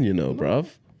busting a gun, bruv.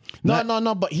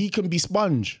 No, but he can be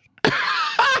sponge.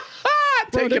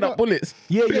 Bro, Taking they up got- bullets.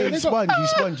 Yeah, they he's got-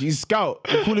 sponge. He's scout.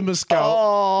 We call him a scout.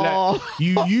 Oh.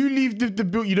 Like, you leave the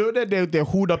building. You know that they're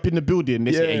hauled up in the building.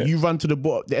 They say, Yeah. hey, you run to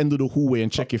the end of the hallway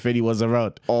and check if anyone's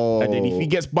around. Oh. And then if he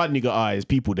gets bad, nigga, there's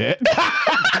people there.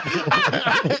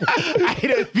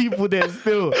 There's people there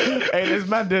still. Hey, there's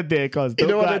man there, cuz. You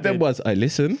know what one of them was?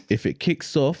 Listen, if it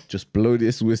kicks off, just blow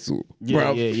this whistle. Yeah,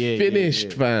 Bruv, yeah,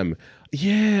 finished, yeah. fam.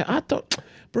 Yeah, I thought,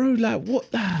 bro, like, what?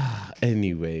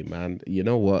 Anyway, man, you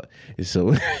know what? He's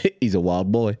a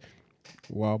wild boy.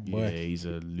 Wow, Yeah, boy. he's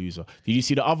a loser. Did you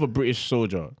see the other British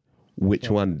soldier? Which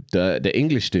one? The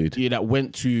English dude? Yeah,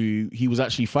 that he was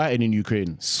actually fighting in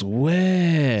Ukraine.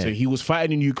 Swear. So he was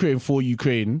fighting in Ukraine for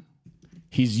Ukraine.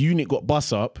 His unit got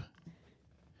bust up.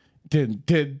 Then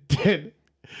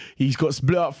he's got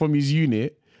split up from his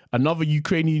unit. Another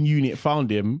Ukrainian unit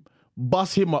found him,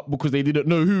 bust him up because they didn't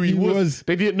know who he was.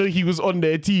 They didn't know he was on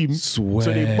their team. Swear.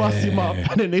 So they bust him up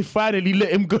and then they finally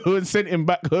let him go and sent him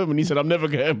back home. And he said, I'm never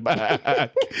going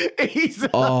back. He said,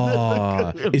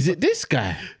 Oh, is it this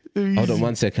guy? Hold on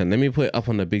 1 second. Let me put it up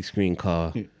on the big screen,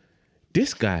 car.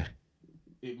 This guy.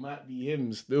 It might be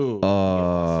him still.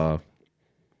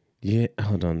 Yeah,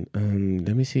 hold on.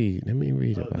 Let me see. Let me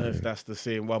read I don't know about if it. that's the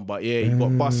same one, but yeah, he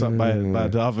got bust up by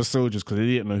the other soldiers because they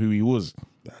didn't know who he was.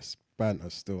 That's banter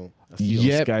still.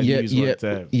 Yep,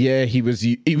 yeah. He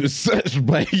was searched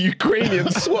by a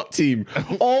Ukrainian SWAT team.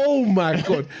 Oh my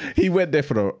god, he went there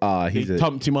for They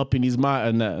thumped him up in his mat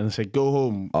and said, "Go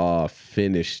home."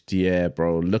 Finished. Yeah,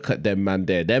 bro. Look at them man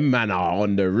there. Them man are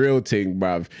on the real thing,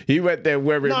 bruv. He went there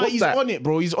wearing. Nah, what's he's that? on it,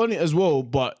 bro. He's on it as well,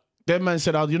 but. That man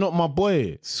said, you're not my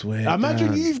boy. Swear Imagine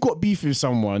down. you've got beef with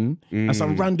someone and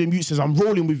some random youth says, I'm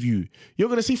rolling with you. You're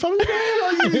going to see, fam, who the hell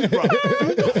are you, bro?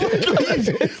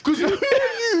 Because who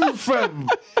are you? on, fam.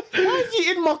 Why is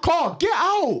he in my car? Get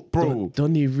out, bro.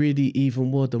 Donny really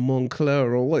even wore the Moncler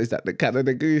or what is that, the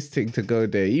Canada Goose thing to go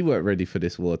there. He weren't ready for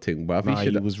this war thing, bruv. Nah, he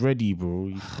was ready, bro.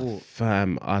 He thought.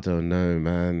 Fam, I don't know,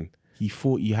 man. He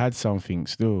thought he had something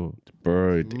still.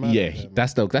 Bro,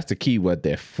 that's the key word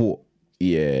there. Fought.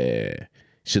 Yeah.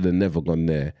 Should have never gone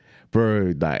there.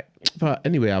 Bro, like, but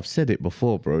anyway, I've said it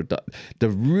before, bro. The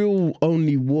real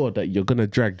only war that you're gonna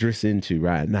drag Driss into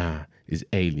right now is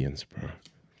aliens, bro.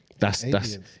 That's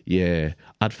yeah.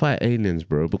 I'd fight aliens,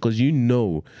 bro, because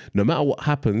no matter what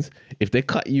happens, if they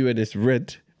cut you and it's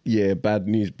red, yeah, bad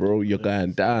news, bro. You're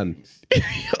going down.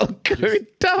 You're going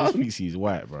down. This thinks he's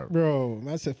white, bro. Bro,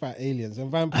 man said fight aliens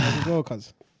and vampires as well,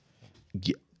 cuz.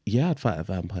 Yeah, I'd fight a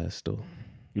vampire still.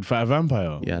 You'd fight a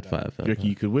vampire? Yeah, I'd fight a Do you vampire. reckon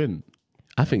you could win?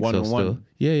 I think so still. One-on-one?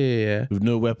 Yeah. With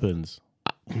no weapons?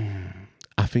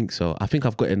 I think so. I think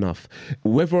I've got enough.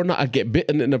 Whether or not I get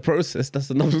bitten in the process, that's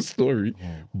another story.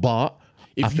 But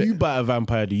If you bite a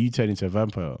vampire, do you turn into a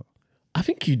vampire? I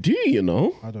think you do, you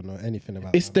know. I don't know anything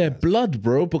about It's their vampires. blood,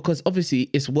 bro, because obviously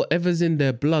it's whatever's in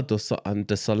their blood or something,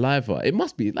 the saliva. It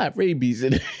must be like rabies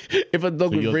in it. If a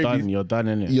dog So with you're rabies, done. You're done,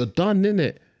 innit? you're done,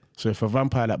 innit? So if a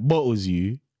vampire like bottles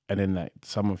you, and then like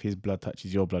some of his blood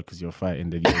touches your blood because you're fighting,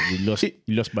 then you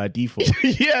lost by default.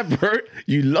 Yeah, bro.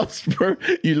 You lost, bro.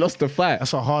 You lost the fight.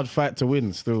 That's a hard fight to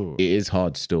win still. It is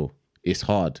hard still. It's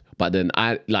hard. But then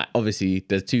obviously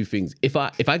there's two things. If I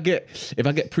get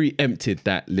preempted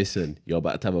that, listen, you're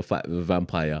about to have a fight with a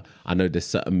vampire, I know there's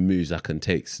certain moves I can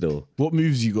take still. What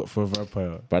moves you got for a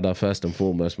vampire? Brother, first and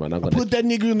foremost, man, I'm gonna Put that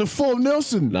nigga in the form,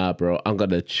 Nelson. Nah, bro, I'm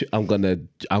gonna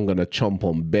chomp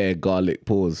on bare garlic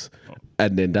paws,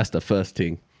 and then that's the first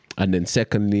thing. And then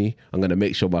secondly, I'm gonna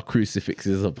make sure my crucifix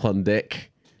is upon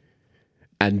deck.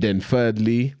 And then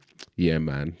thirdly, yeah,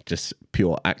 man, just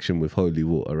pure action with holy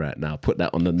water right now. Put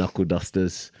that on the knuckle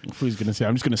dusters. I thought he was gonna say,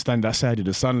 I'm just gonna stand outside in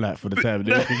the sunlight for the time.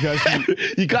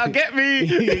 You can't get me.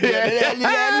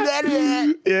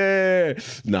 Yeah.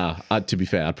 Nah, to be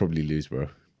fair, I'd probably lose, bro.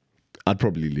 I'd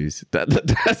probably lose.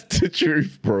 That's the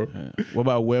truth, bro. What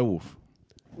about a werewolf?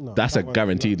 No, That's a that one's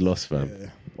guaranteed nuts. loss, fam. Yeah.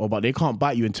 Oh, but they can't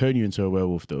bite you and turn you into a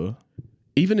werewolf, though.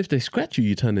 Even if they scratch you,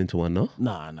 you turn into one, no?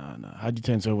 Nah. How'd you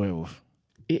turn into a werewolf?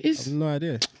 It I is. have no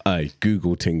idea. I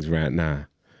Google things right now.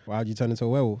 Well, how'd you turn into a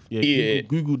werewolf? Yeah.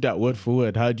 Google that word for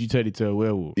word. How'd you turn into a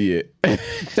werewolf? Yeah.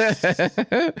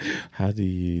 How do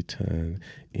you turn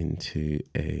into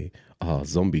a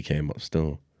zombie came up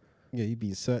still? Yeah, you'd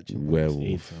be searching.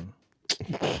 Werewolf.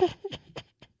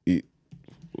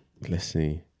 Let's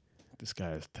see. This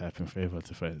guy is typing favor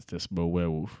to fight this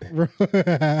werewolf.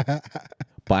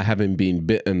 By having been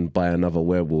bitten by another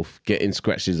werewolf, getting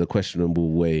scratched is a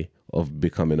questionable way of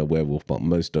becoming a werewolf, but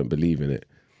most don't believe in it.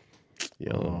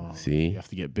 Yo, see? You have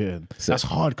to get bitten. So- That's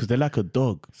hard because they're like a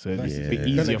dog. So it's a bit Yeah.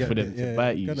 easier Gonna for get them bit, to yeah,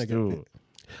 bite you gonna get still. bit.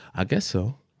 I guess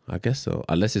so.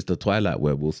 Unless it's the Twilight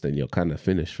werewolves, then you're kind of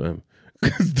finished, fam.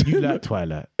 You like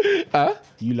Twilight?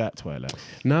 You like Twilight?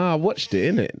 Nah, I watched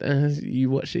it, innit?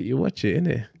 You watch it,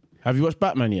 innit? Have you watched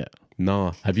Batman yet?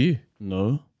 Nah, have you?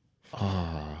 No.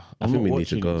 I I'm think not we need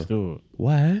to watching it go. still.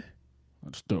 Why? I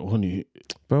just don't want to.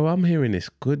 Bro, I'm hearing it's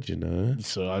good, you know.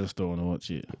 So I just don't want to watch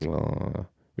it. Are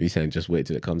you saying just wait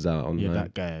till it comes out online? Yeah,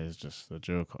 that guy is just a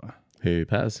joker. Who,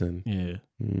 Patterson? Yeah.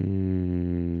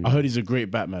 Mm, I heard he's a great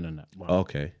Batman and that.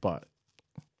 okay. But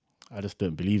I just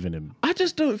don't believe in him. I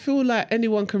just don't feel like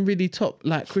anyone can really top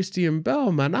like Christian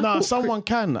Bale, man. Nah, someone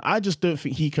can. I just don't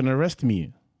think he can arrest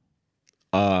me.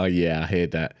 Oh, yeah, I hear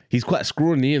that. He's quite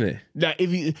scrawny, innit? Like if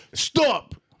he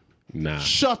stop. Nah.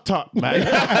 Shut up, man.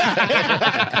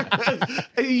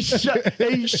 Hey,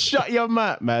 shut your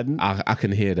mouth, man. I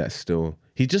can hear that still.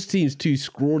 He just seems too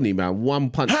scrawny, man. One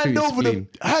punch Hand to his over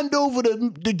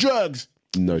spleen. the drugs.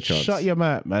 No chance. Shut your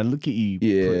mouth, man. Look at you,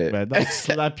 Yeah. prick, man. That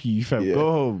slap you, fam.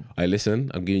 Go home. Hey, listen,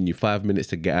 I'm giving you 5 minutes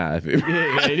to get out of it.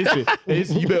 Yeah,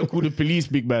 listen, you better call the police,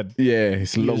 big man. Yeah,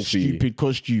 it's Your long for you. stupid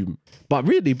costume. But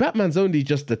really, Batman's only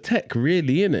just the tech,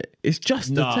 really, innit? It's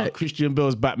just the Nah, tech. Christian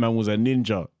Bale's Batman was a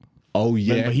ninja. Oh,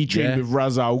 yeah. Remember, he trained yeah. with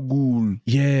Ra's al Ghul.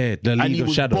 Yeah, the And League he of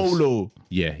was Shadows. Bolo.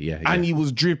 Yeah. And he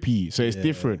was drippy, so it's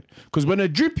different. Because when a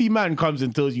drippy man comes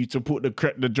and tells you to put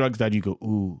the drugs down, you go,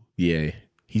 ooh, Yeah.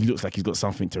 he looks like he's got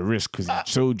something to risk because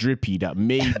he's so drippy that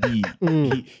maybe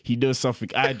he does something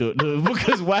I don't know.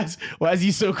 Because why is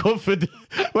he so confident?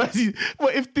 What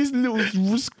if this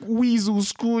little weasel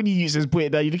scrawny uses put it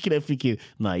down? You're looking at thinking,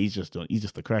 nah, he's just a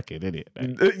crackhead, isn't it?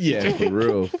 Like, Yeah,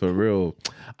 for real.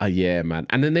 Yeah, man.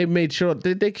 And then they made sure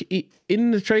they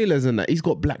in the trailers and that he's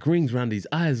got black rings around his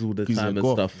eyes all the He's time a and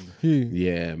goth. stuff. Who?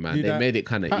 Yeah, man. Who They that? made it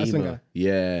kind of Patterson emo. guy?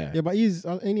 Yeah. Yeah, but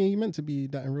ain't he meant to be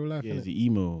that in real life? yeah, innit? the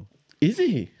emo. Is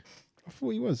he? I I thought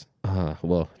he was.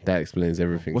 Well, that explains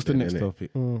everything. What's the then, next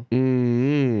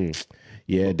innit? topic?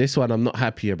 Yeah, this one I'm not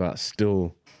happy about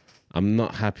still. I'm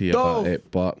not happy about it,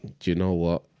 but do you know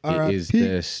what? It is R.I.P.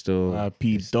 there still.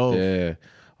 R.I.P. It's Dolph. there.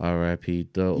 R.I.P.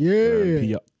 Dolph.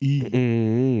 Yeah.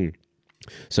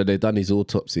 So they done his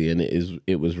autopsy and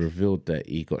it was revealed that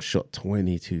he got shot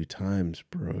 22 times,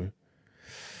 bro.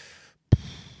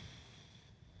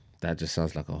 That just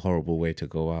sounds like a horrible way to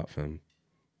go out, fam.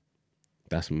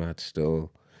 That's mad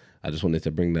still. I just wanted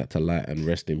to bring that to light and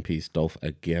rest in peace, Dolph,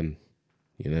 again.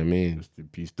 You know what I mean? Rest in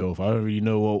peace, Dolph. I don't really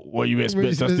know what you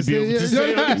expect What us to be able to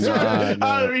say on this one. I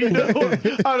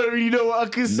don't really know what I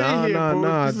can say here,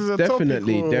 bro. If this is a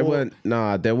definitely. topic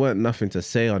There weren't nothing to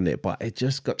say on it, but it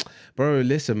just got, bro.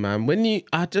 Listen, man.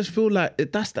 I just feel like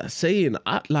that's that saying.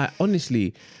 Like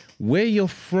honestly, where you're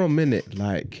from, innit?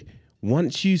 Like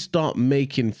once you start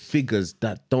making figures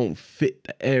that don't fit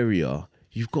the area,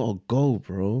 you've got to go,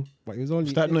 bro. But he was only.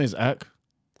 What's that noise, Ak?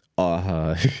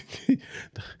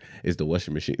 It's the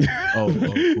washing machine. Oh,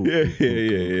 cool.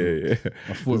 Yeah.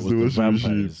 I thought it was the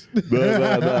vampires.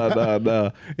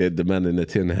 No. Yeah, the man in the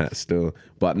tin hat still.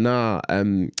 But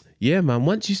yeah, man,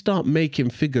 once you start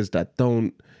making figures that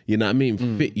don't, you know what I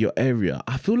mean, fit your area,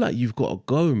 I feel like you've got to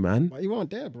go, man. But you weren't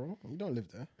there, bro. You don't live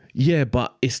there. Yeah,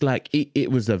 but it's like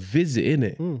it was a visit,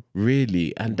 innit?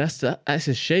 Really. And that's a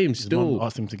shame His still. mum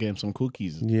asked him to get him some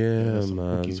cookies. Yeah, Some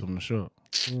man. cookies from the shop.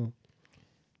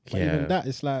 But even that,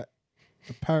 it's like,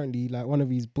 apparently, like one of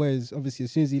his boys, obviously,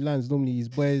 as soon as he lands, normally his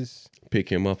boys Pick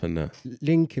him up and that.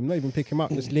 link him, not even pick him up,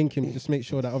 just link him, just make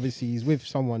sure that obviously he's with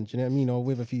someone, do you know what I mean, or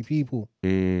with a few people.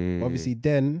 But obviously,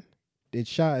 then they'd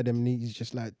shout at him and he's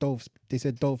just like, Dolph, they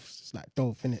said Dolph's like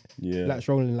Dolph, innit? Yeah. Like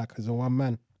rolling like as a one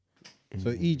man. So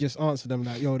he just answered them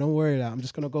like, yo, don't worry, like, I'm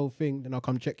just gonna go thing, then I'll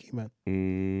come check you,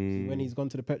 man. When he's gone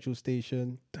to the petrol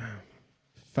station,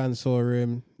 fans saw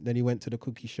him, then he went to the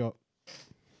cookie shop.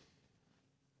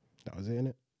 That was it,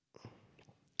 innit?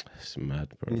 It's mad,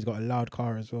 bro. And he's got a loud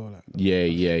car as well. Like, Yeah,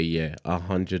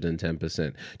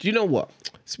 110%. Do you know what?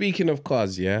 Speaking of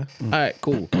cars, yeah. All right,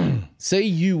 cool.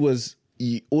 Say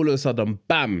all of a sudden,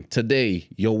 bam, today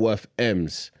you're worth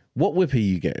M's. What whip are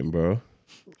you getting, bro?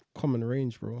 common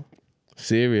range, bro.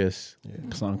 Serious?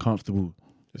 It's uncomfortable.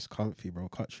 Just comfy, bro.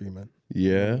 Cut through, man.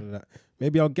 Yeah.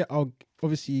 Maybe I'll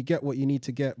obviously you get what you need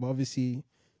to get, but obviously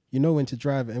you know when to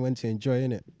drive it and when to enjoy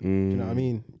it. Do you know what I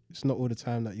mean? It's not all the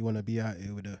time that you want to be out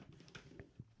here with a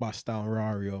bust down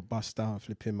Rari or bust down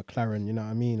flipping McLaren. You know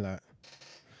what I mean? Like,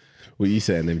 What you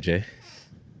saying, MJ?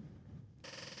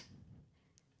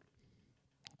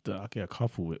 I get a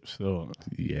couple whips though.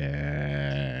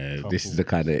 Yeah. This is the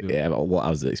kind of what I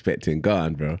was expecting. Go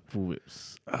on, bro. Couple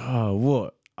whips.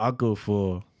 What? I'll go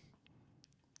for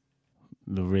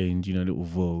the range, little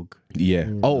Vogue. Yeah.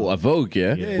 Oh, a Vogue,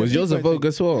 yeah? Yeah, Was big yours a boy Vogue thing.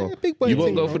 as well? Yeah, big boy You won't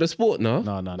thing, go bro. for the sport, no?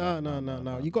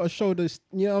 No. You got to show this.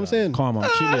 You know what I'm saying? Calm, I'm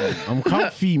chilling. I'm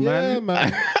comfy, man. Yeah,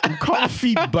 man. I'm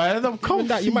comfy, man. I'm comfy. Even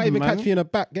that, you might even man. catch me in the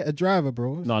back. Get a driver,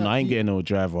 bro. No, I ain't getting no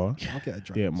driver. I'll get a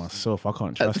driver. Get it myself. I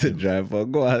can't That's trust the him. driver.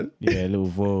 Go on. Yeah, a little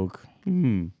Vogue.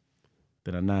 Then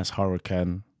a nice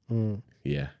Hurricane.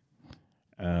 Yeah.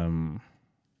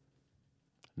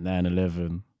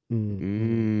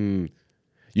 911.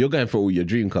 You're going for all your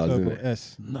dream cars, isn't Turbo it?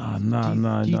 S. Nah.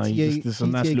 GTA You just a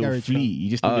nice GTA little garage fleet. You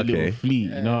just need a little Okay. fleet.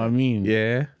 You know what I mean?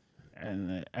 Yeah.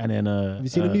 And then Have you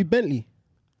seen the new Bentley?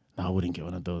 I wouldn't get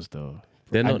one of those though.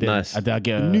 They're not nice. I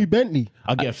get New Bentley.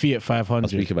 I get a Fiat I'll 500.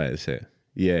 speak about it, sir.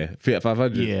 Yeah. Fiat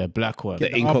 500. Yeah, black one.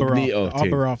 The incognito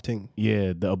thing. Abarth thing.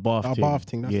 Yeah, the Abarth thing. Abarth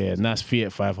thing, that's Yeah, what and that's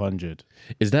Fiat 500.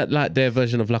 Is that like their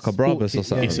version of like a Brabus or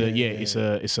Sport something? kit, It's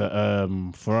a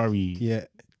Ferrari. Yeah.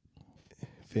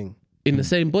 Thing. In the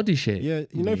same body shape? Yeah,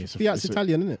 you know Yeah, it's a- Fiat's it's a-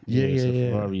 Italian, isn't it? It's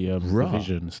a Ferrari Rah.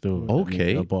 division still.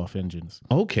 Okay. Abarth engines.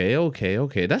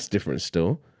 Okay. That's different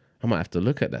still. I might have to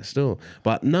look at that still.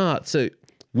 But nah, so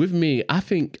with me, I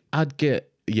think I'd get,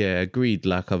 agreed,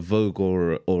 like a Vogue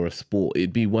or a Sport.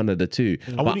 It'd be one of the two.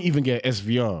 I wouldn't even get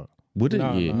SVR.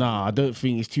 Wouldn't you? Nah, I don't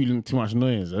think it's too much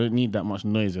noise. I don't need that much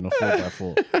noise in a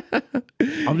 4x4.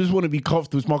 I just want to be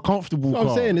comfortable. It's my comfortable What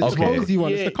car. I'm saying it's Okay. the cozy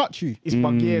one. It's Yeah. the cut through. It's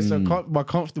my my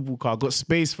comfortable car. Got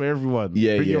space for everyone.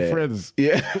 Yeah, Bring your yeah. friends.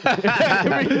 Yeah.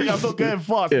 I'm not going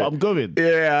fast, but I'm going.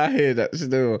 Yeah, I hear that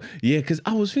still. Yeah, because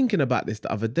I was thinking about this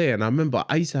the other day, and I remember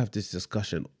I used to have this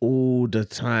discussion all the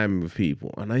time with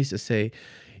people, and I used to say,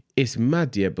 it's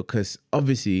mad, yeah, because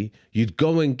obviously you'd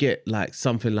go and get like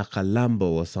something like a Lambo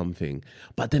or something,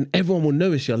 but then everyone will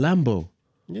know it's your Lambo.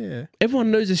 Yeah.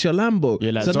 Everyone knows it's your Lambo.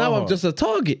 Yeah, like so now Zaha. I'm just a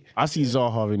target. I see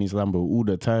Zaha in his Lambo all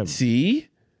the time. See?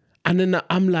 And then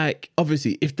I'm like,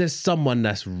 obviously, if there's someone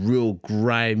that's real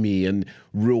grimy and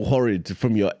real horrid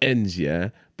from your ends, yeah,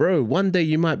 bro, one day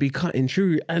you might be cutting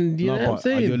through, and you know what I'm but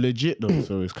saying? you're legit though,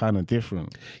 so it's kind of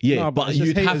different. Yeah, No, but it's just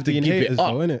you'd have haters to being give haters it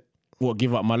up. though, innit? What?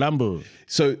 Give up my Lambo?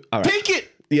 So, all right. Take it.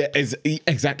 Yeah,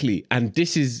 exactly. And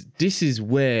this is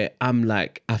where I'm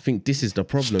like, I think this is the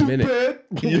problem, innit?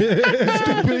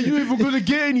 Stupid. You ain't even gonna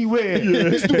get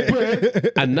anywhere.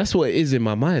 Stupid. And that's what it is in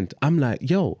my mind. I'm like,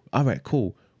 yo, all right,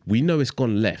 cool. We know it's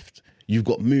gone left. You've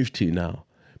got moved to now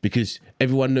because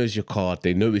everyone knows your car.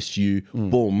 They know it's you.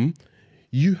 Boom.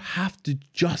 You have to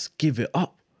just give it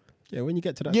up. Yeah, when you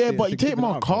get to that. Yeah, stage, but you to give take it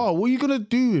my up, car. What are you gonna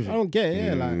do with I it? don't get it.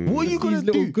 Yeah, like What are you just gonna these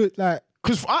little do? Good, like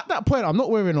Because at that point, I'm not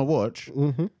wearing a watch.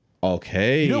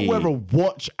 Okay. You don't wear a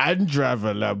watch and drive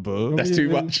a Lambo. That's too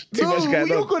much. Too much going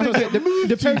you're on. gonna get moved.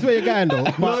 depends where you're going though.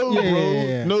 But No, yeah, bro.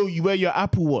 yeah. No, you wear your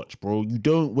Apple Watch, bro. You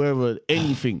don't wear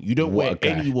anything. You don't What wear a guy.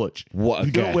 any watch. What a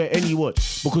you guy. don't wear any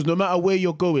watch because no matter where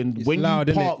you're going, when loud,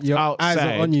 you innit? parked Your outside,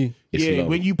 eyes are on you. It's yeah, loud.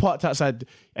 when you parked outside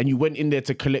and you went in there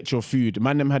to collect your food,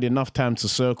 man, them had enough time to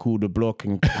circle the block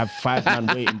and have 5 man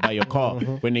waiting by your car.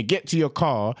 When they get to your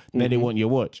car, then they want your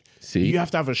watch. See? You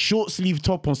have to have a short sleeve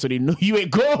top on so they know you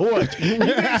ain't got a watch. You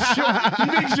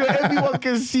make sure everyone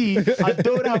can see I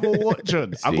don't have a watch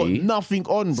on. I got See? nothing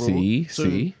on, bro.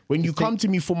 See? When you come to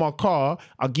me for my car,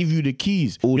 I'll give you the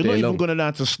keys. All You're day not even long. gonna know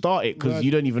how to start it because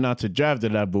you don't even know how to drive the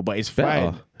Lambo, but it's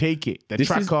fine. Better. Take it. The This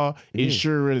is- tracker,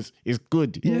 insurance is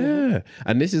good. Yeah.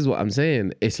 And this is what I'm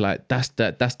saying. It's like that's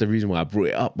the reason why I brought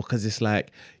it up, because it's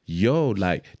like, yo,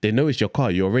 like they know it's your car.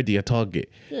 You're already a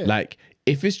target. Like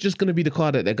if it's just gonna be the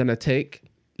car that they're gonna take,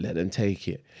 let them take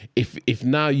it. If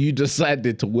now you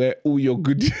decided to wear all your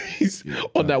goodies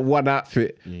on that one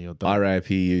outfit, you're done.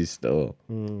 RIP you still.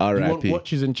 You want RIP.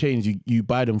 watches and chains, you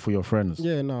buy them for your friends.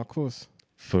 Yeah, no, of course.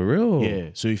 For real. Yeah.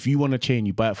 So if you want a chain,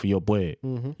 you buy it for your boy.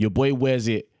 Your boy wears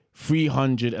it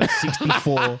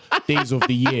 364 days of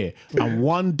the year. And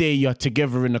one day you're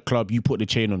together in the club, you put the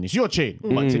chain on. It's your chain.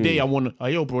 But today I want to,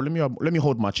 yo, bro, let me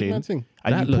hold my chain. Mad thing.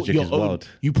 And That you put logic your is own, wild.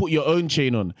 you put your own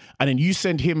chain on. And then you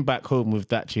send him back home with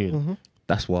that chain.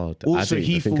 That's wild. I Also, didn't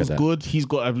he even think of feels that. good. He's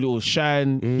got a little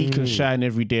shine. He can shine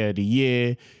every day of the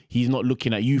year. He's not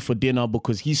looking at you for dinner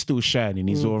because he's still shining.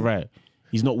 He's all right.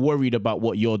 He's not worried about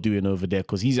what you're doing over there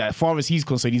because he's, as far as he's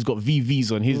concerned, he's got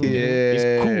VVs on his.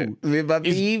 It's cool. With my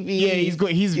It's- VVs. Yeah, he's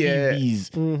got his Yeah.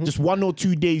 VVs. Just 1 or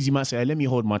 2 days, you might say, hey, let me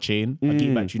hold my chain. I'll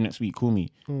get back to you next week. Call me.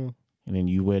 And then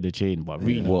you wear the chain. But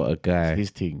really, What a guy. it's his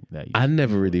thing. That I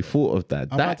never really thought of that.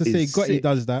 I'm about to say is Gotti sick.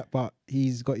 does that, but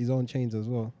he's got his own chains as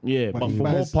well. yeah, but he for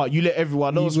more wears- part, you let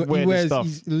everyone else He wear the wears, stuff.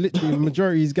 he's literally the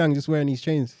majority of his gang just wearing these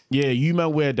chains. Yeah, you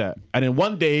man wear that. And then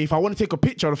one day, if I want to take a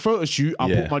picture or a photo shoot,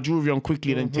 I'll Yeah. put my jewelry on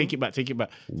quickly and then take it back. Take it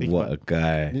back. What a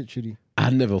guy. Literally.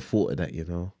 I never thought of that, you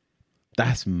know.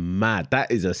 That's mad.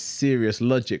 That is a serious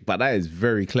logic, but that is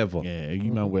very clever. Yeah,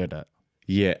 you man wear that.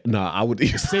 Yeah, no, I would.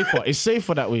 Safer. It's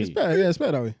safer that way. Yeah, it's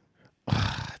better that way.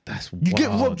 That's You get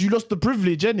robbed, you lost the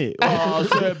privilege, innit? Oh,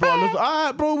 sorry, bro. All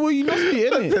right, bro, well, you lost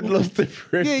it, innit? Lost the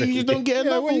Yeah, you just don't get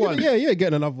Yeah, another well, one. you're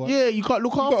getting another one. Yeah, you can't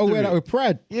look You after gotta wear it. that with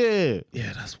pride. Yeah.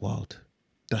 Yeah, that's wild.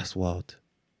 That's wild.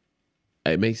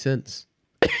 It makes sense.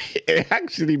 It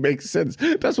actually makes sense.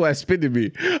 That's why it's spinning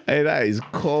me. Hey, that is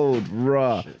cold,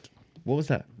 raw. What was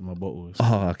that? My bottles.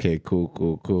 Oh, okay,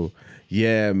 cool.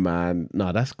 Yeah, man.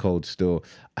 No, that's cold still.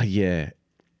 Yeah,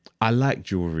 I like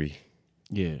jewelry,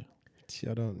 Yeah. See,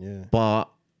 I don't, yeah. but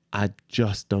I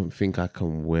just don't think I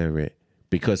can wear it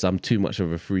because I'm too much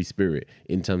of a free spirit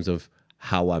in terms of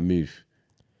how I move.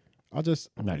 I just,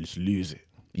 I might just lose it.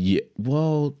 Yeah,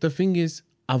 well, the thing is,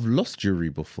 I've lost jewelry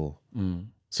before.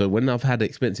 So when I've had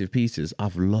expensive pieces,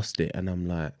 I've lost it, and I'm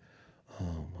like,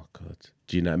 oh my God.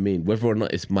 Do you know what I mean? Whether or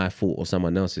not it's my fault or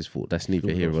someone else's fault, that's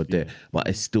neither here or there, but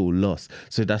it's still lost.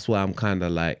 So that's why I'm kind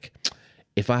of like,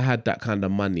 if I had that kind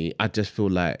of money, I just feel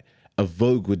like a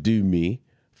Vogue would do me,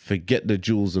 forget the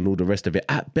jewels and all the rest of it.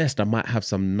 At best, I might have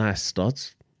some nice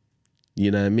studs. You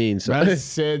know what I mean? So Man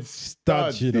said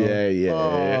stud. you know. yeah.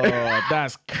 Oh,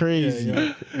 that's crazy.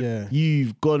 yeah.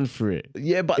 You've gone for it.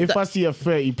 Yeah, but If I see a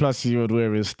 30-plus-year-old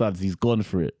wearing studs, he's gone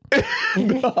for it.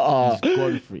 He's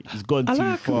gone for it. He's gone I too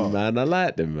like far. them, man. I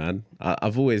like them, man.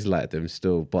 I've always liked them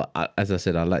still. But as I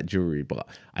said, I like jewelry, but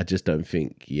I just don't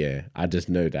think, I just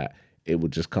know that it will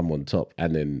just come on top.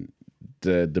 And then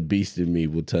the beast in me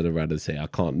will turn around and say, I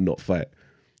can't not fight.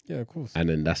 Yeah, of course. And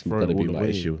then that's Throw going to it be all my away.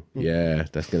 issue. Yeah,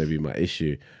 that's going to be my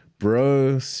issue.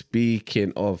 Bro,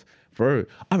 speaking of, all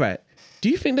right. Do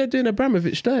you think they're doing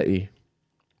Abramovich dirty?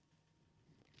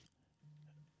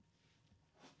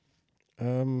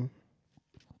 Go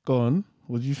on.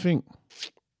 What do you think?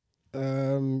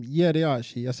 Yeah, they are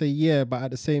actually. I say yeah, but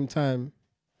at the same time,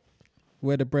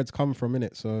 where the breads come from,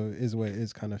 innit? So it is where it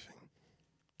is, kind of thing.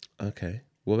 Okay.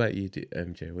 What about you,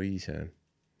 MJ? What are you saying?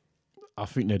 I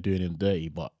think they're doing him dirty,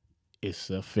 but it's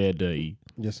a fair dirty.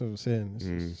 Yes, what I'm saying. This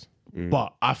is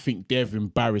But I think they're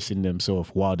embarrassing themselves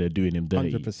while they're doing him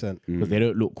dirty. 100%. Because they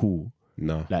don't look cool.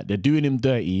 No. Like, they're doing him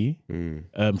dirty.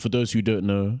 For those who don't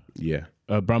know, Yeah.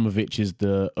 Abramovich is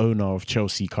the owner of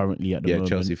Chelsea currently at the moment.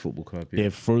 Chelsea Football Club. Yeah.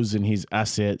 They've frozen his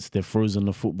assets. They've frozen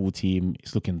the football team.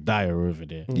 It's looking dire over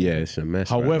there. Yeah, it's a mess.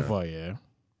 right However,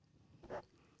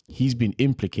 he's been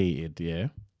implicated,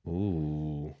 now.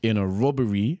 Ooh. in a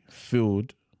robbery the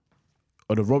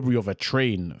robbery of a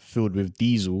train filled with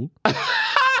diesel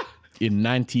in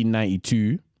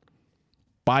 1992,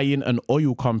 buying an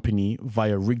oil company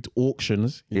via rigged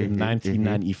auctions in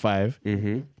 1995,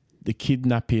 the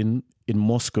kidnapping in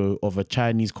Moscow of a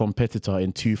Chinese competitor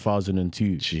in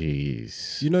 2002.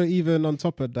 Jeez. You know, even on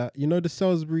top of that, you know the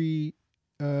Salisbury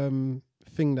thing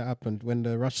that happened when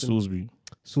the Russian...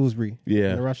 Salisbury. Yeah.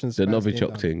 when the Russians... The spies came Novichok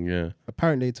down. thing, yeah.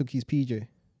 Apparently, he took his PJ.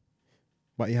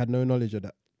 But he had no knowledge of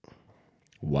that.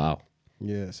 Wow.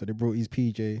 Yeah, so they brought his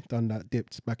PJ, done that,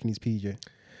 dipped back in his PJ.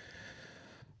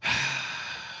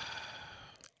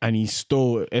 And he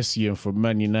stole Essien from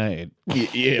Man United.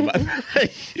 Yeah, man.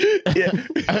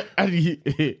 Yeah. And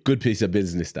he, Good piece of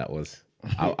business that was.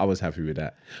 I was happy with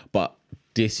that. But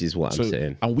this is what I'm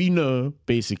saying. And we know,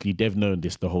 basically, they've known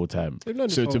this the whole time. They've known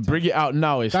this So the to whole bring it out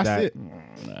now, it's That's like,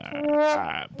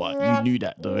 it. but you knew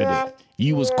that though, innit?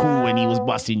 You was cool when he was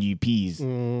busting you peas.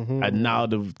 And now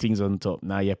the thing's on top.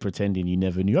 Now you're pretending you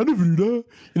never knew. I never knew that.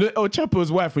 You know,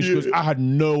 Chapo's wife, when she goes, I had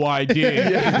no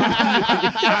idea.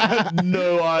 I had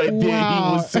no idea he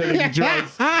was selling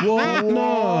drugs. What?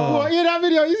 No. What, in that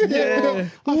video? You said Yeah.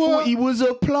 I thought he was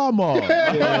a plumber.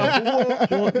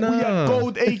 What? We had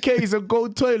gold AKs and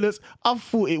gold toilets. I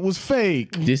thought it was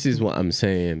fake. This is what I'm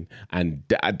saying, and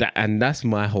and that's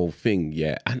my whole thing,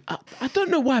 yeah. And I don't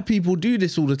know why people do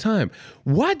this all the time.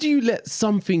 Why do you let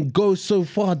something go so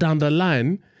far down the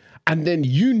line, and then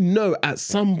you know at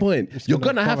some point you're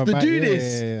gonna have to do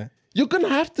this? Yeah. You're gonna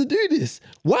have to do this.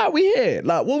 Why are we here?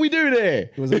 Like, what are we doing here?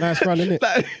 It was a nice run, innit?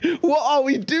 Like, what are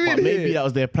we doing But maybe here? that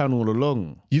was their plan all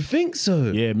along. You think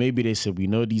so? Yeah, maybe they said, we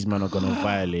know these men are going to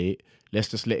violate. Let's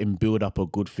just let him build up a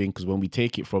good thing, because when we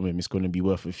take it from him, it's going to be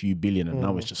worth a few billion, and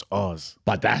now it's just ours.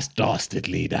 But that's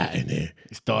dastardly, that, innit?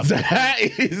 It's dastardly. That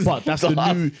is But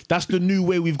that's the new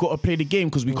way we've got to play the game,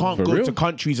 because we can't For go real? to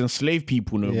countries and slave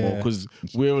people no more, Yeah. because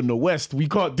we're in the West. We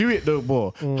can't do it no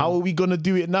more. How are we going to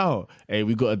do it now? Hey,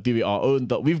 we got to do it our own.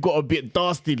 We've got a bit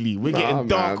dastardly. We're getting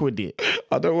dark man. with it.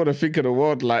 I don't want to think of the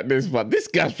world like this, but this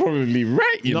guy's probably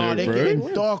right, you know, they're bro.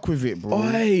 getting dark with it, bro.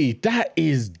 Oi, that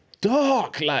is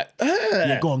dark. Like,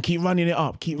 Yeah, go on, keep running it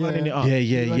up. Keep running it up. Yeah, Keep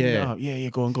yeah, running it yeah. up. Yeah,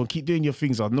 go on. Keep doing your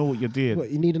things. I know what you're doing. What,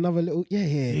 you need another little... Yeah.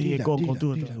 Yeah, that, go on,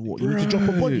 do that. it. What, you need to drop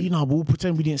a body now, but we'll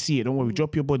pretend we didn't see it. Don't worry,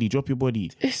 drop your body.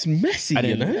 it's messy, And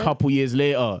you then know? a couple years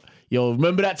later, yo,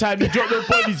 remember that time you dropped your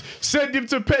bodies? Send him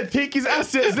to Penn, take his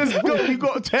assets. Let's go. We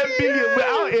got 10 billion.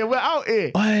 We're out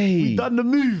here. Oi, We done the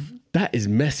move. that is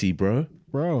messy, bro.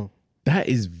 Bro, That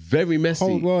is very messy.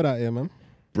 whole world out here, man.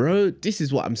 Bro, this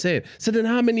is what I'm saying. So then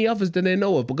how many others do they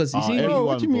know of? Because you see, every- Bro,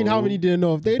 what do you mean? bro. How many do you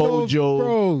know of? They know of, Bojo.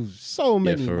 bro, so yeah,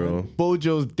 many. for man. real.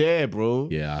 Bojo's there, bro.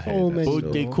 Yeah, I So heard that. many.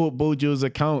 still. They caught Bojo's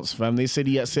accounts, fam. They said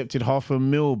he accepted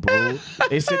 $500,000, bro.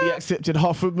 They said he accepted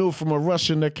 $500,000 from a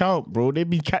Russian account, bro. They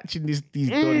be catching these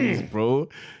dollars, bro.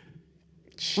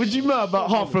 What do you know about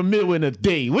 $500,000 in a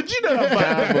day? What do you know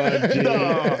about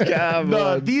that? Come No,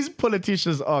 on. these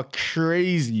politicians are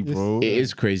crazy, bro. It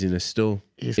is craziness still.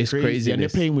 It's crazy. And they're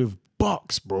playing with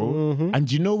bucks, bro.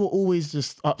 And you know what always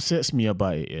just upsets me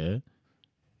about it, yeah?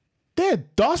 They're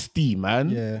dusty, man.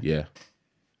 Yeah. Yeah.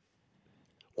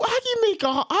 Well, how do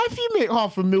you make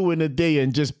 $500,000 in a day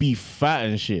and just be fat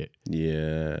and shit?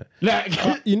 Yeah. Like,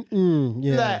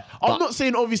 Yeah. like, I'm not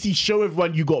saying obviously show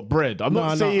everyone you got bread. I'm not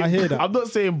No, saying I hear that. I'm not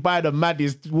saying buy the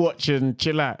maddest watch and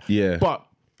chill out. Yeah. But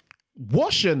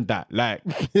washing that, like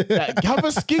have a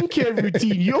skincare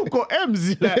routine. You got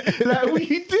M's. Like what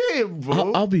you doing,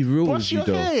 bro? I'll be real Wash with you your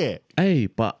though. hair. Hey,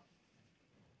 but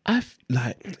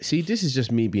see, this is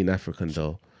just me being African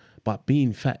though. But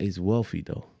being fat is wealthy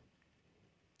though.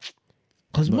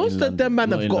 Because most of them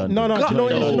man have got No, do you know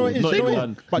what it is? You know what it is? Not You know in what it is?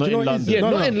 London. But Not you know in what it is? London. Yeah, No,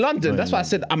 not no. in London. That's why I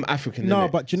said I'm African. No,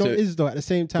 innit? but you know So- what it is though? At the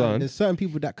same Go on. time, there's certain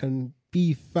people that can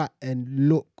be fat and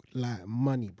look like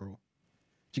money, bro.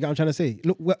 Do you get what I'm trying to say?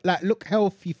 Look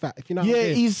healthy fat. If you know what I'm Yeah,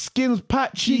 saying. his skin's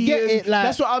patchy. You get it, like,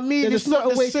 that's what I mean. there's It's a not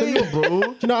certain the way to same, look. bro.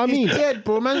 Do you know what I mean? He's dead,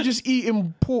 bro. Man, just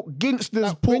eating pork ginsters,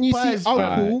 Like, pork when you pies. see Uncle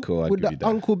Alright, cool, I'll with give the you that.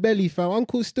 Uncle belly, fam,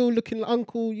 Uncle's still looking like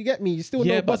Uncle. You get me? You still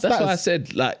Yeah, know but what's that's that why I is.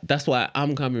 said, like, that's why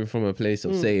I'm coming from a place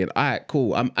of saying, all right,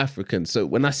 cool, I'm African. So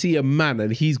when I see a man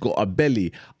and he's got a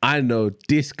belly, I know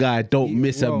this guy don't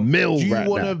miss a well, meal Do you right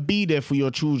want now. to be there for your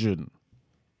children?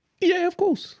 Yeah, of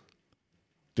course.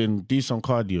 Then do some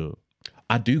cardio.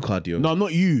 I do cardio. No,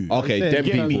 not you. Okay, saying, them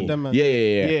get people. me. Them man.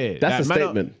 Yeah. That's like, a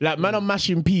statement. Man, I'm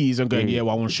mashing peas and going, yeah,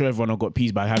 well, I want to show everyone I've got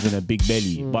peas by having a big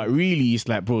belly. But really, it's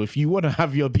like, bro, if you want to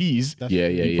have your peas,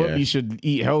 you probably should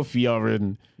eat healthier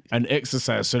and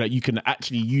exercise so that you can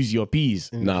actually use your peas.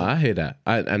 No, I hear that.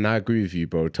 And I agree with you,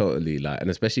 bro, totally. Like, and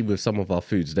especially with some of our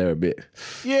foods, they're a bit.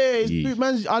 Yeah,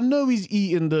 man, I know he's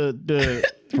eating the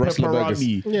Rustler burgers.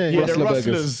 pepperoni. Yeah, the Rustler burgers.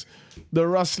 rustlers. The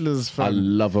rustlers, I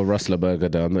fam. love a Rustler burger,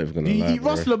 though. I'm not even going Do to you lie. eat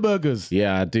bro. rustler burgers?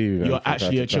 Yeah, I do. man, You're from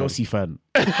actually time a to time. Chelsea fan.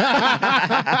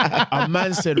 A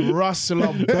man said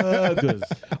rustler burgers.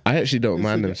 I actually don't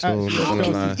mind them still. actually, Not gonna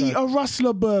Chelsea lie. fan. Eat a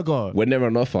rustler burger. When they're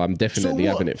on offer, I'm So definitely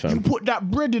what? having it, You fam. put that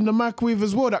bread in the microwave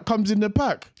as well that comes in the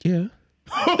pack. Yeah.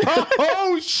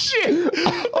 Oh shit!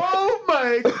 Oh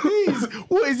my days!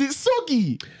 What is it,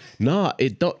 soggy? Nah,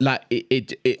 it don't like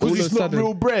it all Because of a it's not sudden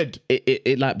real bread.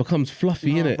 it like becomes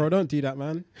fluffy, innit? Bro, don't do that,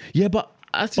 man. Yeah, but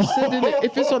I just said innit,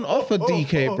 if it's on offer,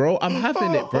 DK, bro, I'm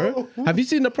having it, bro. Have you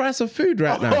seen the price of food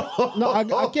right now? No, I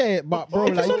get it, but bro, If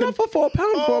like it's you on can, offer for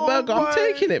 £1 for a burger, my I'm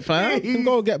taking it, fam. you can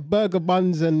go get burger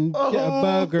buns and get a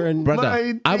burger and Brother,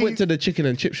 My I went days. to the chicken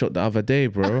and chip shop the other day,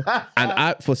 bro,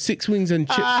 and for 6 wings and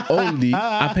chips only,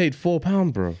 I paid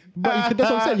 £4, bro. But you can, that's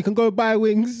what I'm saying. You can go buy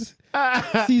wings,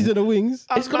 season the wings.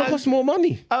 It's gonna cost more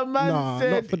money. A man Nah,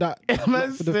 said, not for that. A man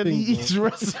Not for the said thing, he bro. eats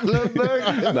rustler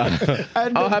burger.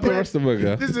 And I'll the have a bread- Rustler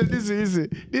burger. Listen.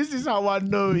 This is how I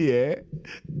know, yeah,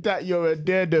 that you're a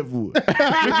daredevil. That's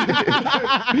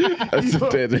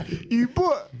dead. You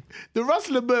put the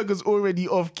Rustler burger's already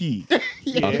off key.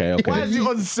 Yeah. Okay. Why is it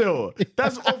on sale?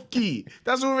 That's off key.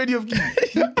 That's already off key.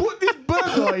 You put this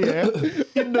burger, yeah,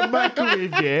 in the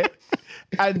microwave, yeah,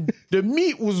 and the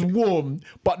meat was warm,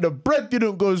 but the bread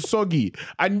didn't go soggy.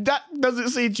 And that doesn't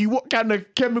say to you what kind of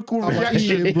chemical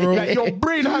reaction. eating, bro. Like your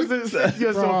brain hasn't said to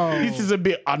yourself, Bro. this is a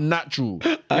bit unnatural.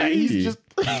 Like he's just.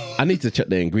 I need to check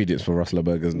the ingredients for Rustler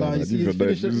burgers now. Nah, man. you see, Even it's though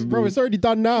finished. it's- Bro, it's already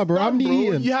done now, bro. How many Bro,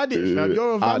 eating? you had it, fam.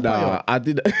 You're a Nah, vampire. I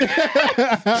did.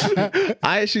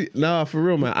 I actually, nah, for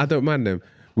real, man. I don't mind them.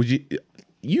 Would you?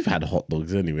 You've had hot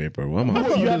dogs anyway, bro. I'm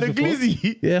What, you had a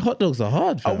glizzy? Yeah, hot dogs are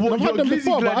hard. Fam. What, I've you're had them a glizzy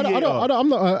before, but gladiator? I'm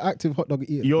not an active hot dog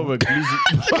eater. You're a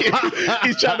glizzy.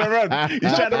 He's trying to run. He's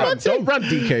trying to run. Don't run,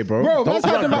 DK, bro. Bro, Don't man's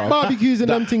had run, them at bro. barbecues and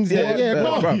them things there. Yeah,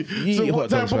 bro. bro. You eat So hot what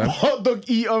dogs, type of man. hot dog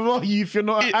eater are you if you're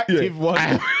not an active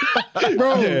one?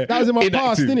 Bro, that was in my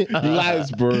past, Inactive. innit?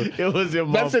 Lies, bro. It was in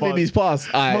my Man said in past. his past.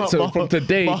 All right, so from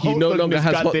today, my he hot no dog longer list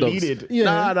has got hot dogs. deleted.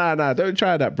 Yeah. Nah. Don't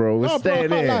try that, bro. We're No, bro, I staying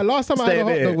can't lie. here. Last time I had a Staying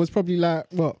hot here. dog was probably like,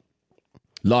 what?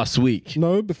 Last week.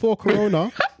 No, before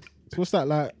Corona. So what's that,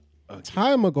 like,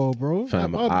 time ago, bro?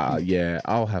 Fam, Like, barbecue. yeah,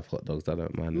 I'll have hot dogs. I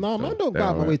don't mind. Nah, them, man, so don't go they're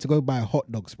out my way alright. to go buy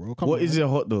hot dogs, bro. Come What on, is man. a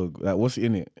hot dog? Like, what's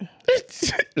in it?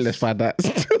 Let's find out.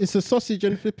 It's a sausage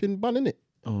and flipping bun, innit?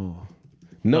 No,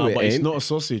 Nah, it but ain't. it's not a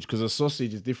sausage because a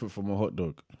sausage is different from a hot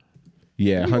dog.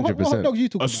 Yeah, What hot 100%. dogs you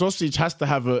talking A about? sausage has to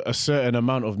have a certain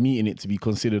amount of meat in it to be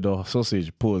considered a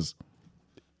sausage. Pause.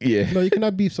 Yeah. No, you can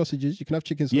have beef sausages. You can have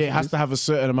chicken sausages. Yeah, it has to have a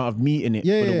certain amount of meat in it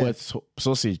Yeah, for the yeah. word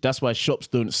sausage. That's why shops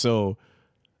don't sell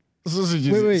sausages.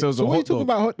 It Wait. sells So a what are you hot talking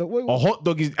dog. about hot dog? Wait, A hot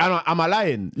dog is. Am I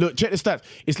lying? Look, check the stats.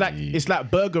 It's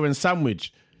like burger and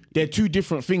sandwich. They're two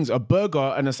different things. A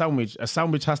burger and a sandwich. A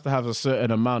sandwich has to have a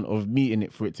certain amount of meat in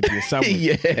it for it to be a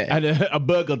sandwich. Yeah. And a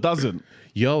burger doesn't.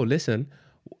 Yo, listen.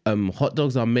 Hot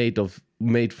dogs are made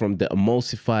from the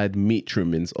emulsified meat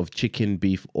trimmings of chicken,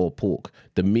 beef, or pork.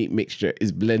 The meat mixture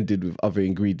is blended with other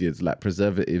ingredients like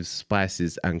preservatives,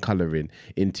 spices, and coloring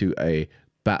into a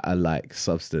batter-like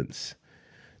substance.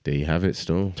 There you have it,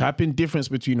 still. Type in difference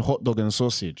between hot dog and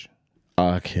sausage.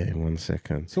 Okay, 1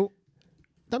 second. So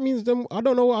that means them. I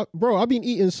don't know, bro. I've been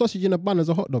eating sausage in a bun as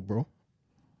a hot dog, bro.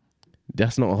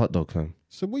 That's not a hot dog, fam.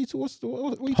 So what you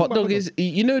talking Hot about dog is,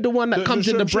 you know, the one that comes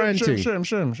in the brand thing. Sure.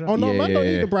 Oh no, Yeah, man, don't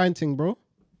yeah, eat yeah. the brine thing, bro.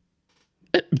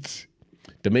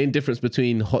 The main difference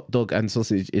between hot dog and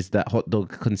sausage is that hot dog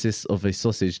consists of a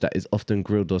sausage that is often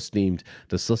grilled or steamed.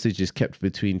 The sausage is kept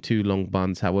between two long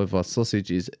buns. However, sausage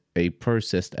is a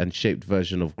processed and shaped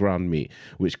version of ground meat,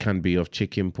 which can be of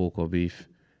chicken, pork, or beef.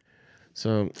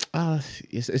 So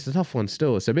it's a tough one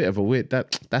still. It's a bit of a weird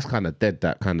that's kind of dead,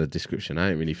 that kind of description. I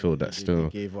ain't really feel that still. They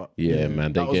gave up. Yeah,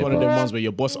 man. They That was gave one of them up. ones where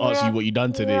your boss asks you what you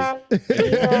done today.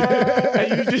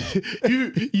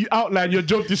 And you outline your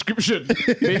job description.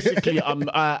 Basically,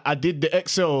 I did the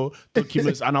Excel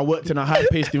documents and I worked in a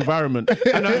high-paced environment.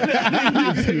 And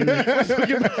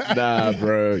Nah,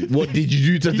 bro. What did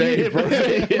you do today, bro?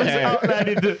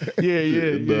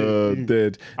 No,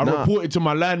 dead. I reported to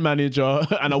my line manager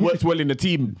and I worked well in the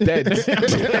team. Dead.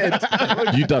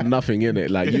 You done nothing in it.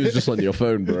 Like you was just on your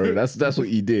phone, bro. That's what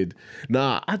you did.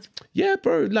 Nah, yeah,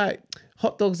 bro. Like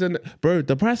hot dogs and bro,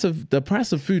 the price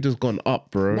of food has gone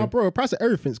up, bro. No, bro, the price of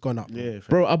everything's gone up. Yeah,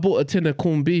 Bro, I bought a tin of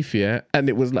corned beef, yeah, and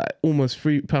it was like almost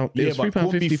 £3. It was but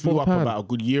corned beef £3.50, flew up £4. about a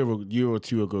good year or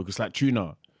two ago. It's like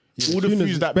tuna. Yeah, All the tuna's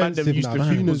foods that man them expensive used to now.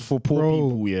 feed was Tuna's- for poor bro,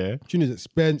 people, yeah. Tuna's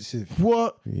expensive.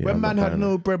 What? Yeah, when I'm man not had buying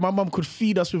no bread, my mum could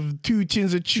feed us with 2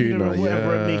 tins of tuna or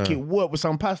whatever and make it work with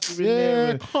some pasta in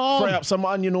there and calm. fry up some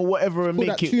onion or whatever and Call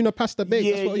make that it. tuna pasta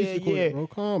bake. That's what I used to call it, bro.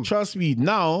 Calm. Trust me,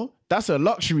 now that's a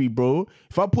luxury, bro.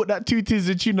 If I put that 2 tins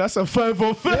of tuna, that's a 5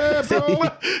 or 5. Yeah, bro.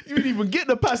 You didn't even get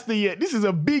the pasta yet. This is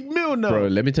a big meal now. Bro,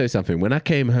 let me tell you something. When I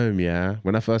came home, yeah,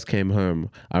 when I first came home,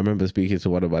 I remember speaking to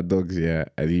one of my dogs, yeah,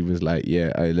 and he was like,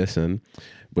 yeah, hey, listen,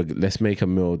 let's make a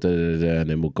meal, and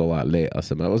then we'll go out later.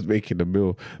 So I was making a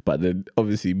meal, but then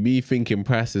obviously me thinking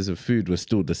prices of food was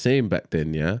still the same back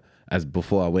then, yeah, as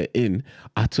before I went in.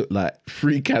 I took like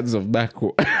 3 cans of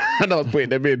mackerel and I was putting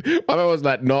them in. My man was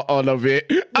like, not all of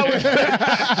it. I was like,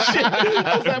 shit.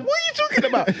 I was like, what are you talking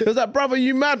about? It was like, brother,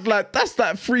 you mad? Like, that's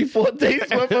like 3-4 days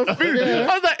worth of food.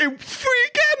 I was like, in 3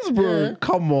 cans, bro. Yeah.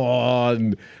 Come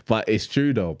on. But it's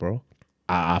true though, bro.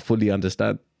 I fully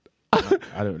understand.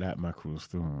 I don't like mackerel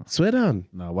still. Swear down.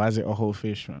 Nah, why is it a whole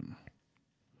fish, man?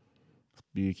 It's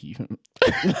beaky.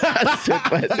 I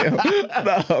said myself,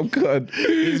 no, I'm good.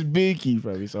 It's beaky,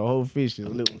 fam. It's a whole fish. It's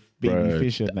a little baby Bro.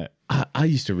 fish in that. I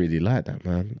used to really like that,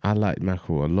 man. I liked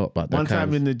mackerel a lot, but One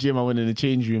time in the gym, I went in the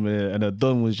change room and a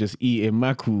don was just eating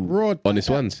mackerel. Raw. honest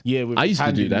ones. Yeah, with I his used to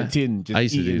hand do in the that. tin, just I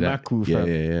used to do eating that. mackerel, Yeah, fam.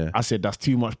 yeah. I said that's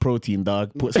too much protein,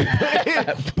 dog. Put it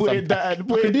down. Put it do that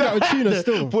with down. tuna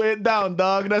still. Put it down,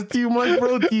 dog. That's too much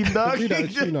protein, dog. Do that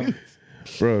with tuna.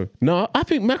 Bro, no, I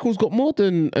think mackerel's got more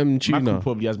than tuna. Mackerel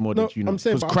probably has more than No, tuna. I'm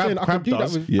saying, 'Cause but I'm saying I crab could do that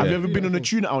does. with- Have you Yeah. ever been on a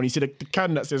tuna out and you see the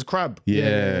can that says crab?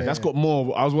 Yeah. That's got more.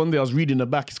 One day I was reading the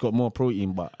back, it's got more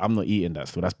protein, but I'm not eating that.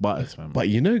 So that's butters, man. But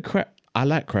you know, crab. I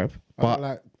like crab, I but don't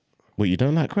like well, you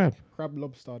don't like crab. crab,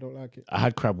 lobster. I don't like it. I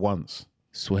had crab once.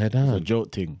 Swear It's a down.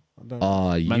 joke thing.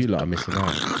 Oh, you lot are missing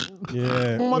out.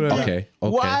 Yeah. Oh my God. Okay.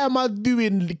 Why am I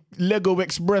doing Lego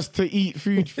Express to eat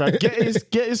food, fam? Get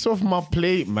this off my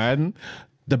plate, man.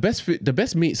 The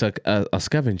best meats are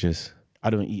scavengers. I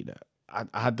don't eat that. I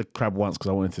had the crab once because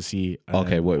I wanted to see. And Okay,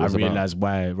 then what it was I about. realized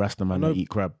why Rastaman don't eat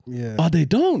crab. Yeah. Oh, they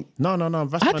don't. No.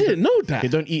 Rastaman I didn't know They that.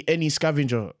 don't eat any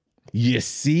scavenger. You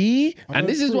see, and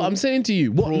this is what I'm saying to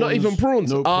you. What? Not even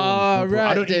prawns. No prawns. Ah, no prawn.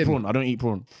 right. I don't eat then. prawn. I don't eat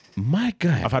prawn. My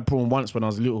guy. I've had prawn once when I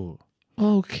was little. And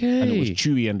it was Okay.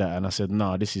 chewy and that. And I said,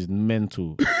 nah, this is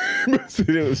mental. So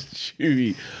it was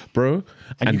chewy, bro.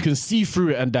 And you can see through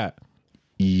it and that.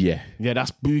 Yeah. Yeah, that's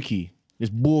spooky. It's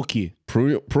borky.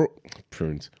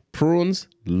 Prawns,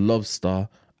 lobster,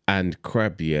 and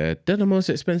crab. Yeah, they're the most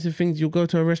expensive things you'll go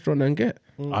to a restaurant and get.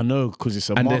 I know, because it's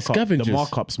a And they're markup. scavengers. The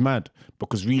markup's mad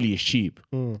because really it's cheap.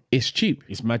 It's cheap.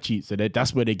 It's mad cheap. So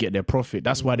that's where they get their profit.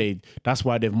 That's why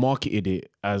they've marketed it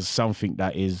as something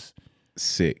that is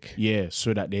Sick.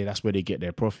 so that that's where they get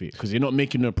their profit. Because they're not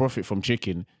making no profit from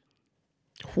chicken.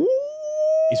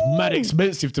 It's mad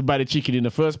expensive to buy the chicken in the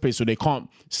first place, so they can't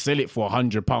sell it for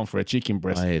 £100 for a chicken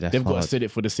breast. Aye, that's They've got hard. to sell it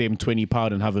for the same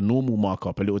 £20 and have a normal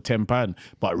markup, a little £10.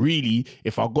 But really,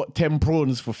 if I got 10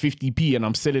 prawns for 50p and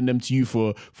I'm selling them to you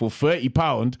for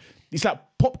 £30, it's like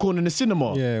popcorn in the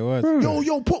cinema. Yeah, it was.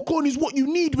 Yo, popcorn is what you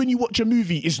need when you watch a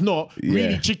movie. It's not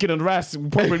really Yeah. chicken and rice will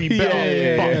probably be better.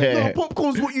 Yeah. But no,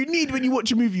 popcorn's what you need when you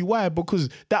watch a movie. Why? Because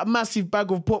that massive bag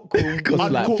of popcorn Costs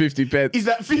like uncooked 50 pence. is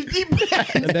that 50 pence?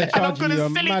 And, they're I'm charging gonna you a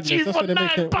sell it madness. to you That's for what they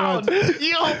make it £9.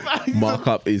 Yo, man,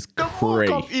 Markup is the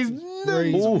crazy. markup is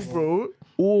nuts, bro.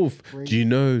 Oof. Do you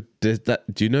know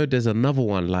there's another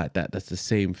one like that that's the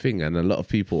same thing, and a lot of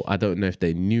people, I don't know if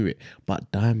they knew it,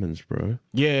 but diamonds, bro.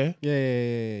 Yeah.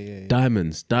 Yeah.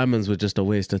 Diamonds were just a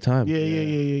waste of time.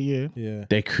 Yeah.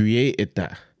 They created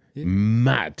that.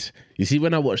 Mad. You see,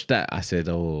 when I watched that, I said,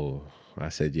 oh, I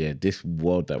said, yeah, this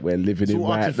world that we're living It's in all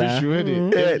right artificial, now.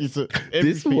 isn't it?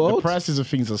 This This world- the prices of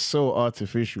things are so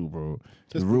artificial, bro.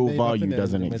 Just the real made up, value innit?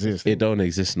 doesn't Made exist. It don't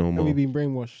exist no more. We've been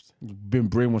brainwashed. You've been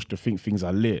brainwashed to think things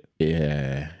are lit.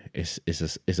 Yeah, it's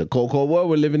a cold world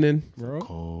we're living in. Bro.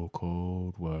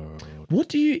 Cold world. What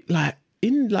do you like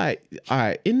in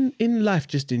in life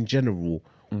just in general?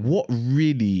 What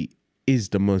really is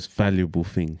the most valuable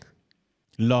thing?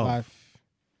 Love. Life.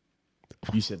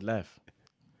 You said life.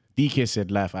 DK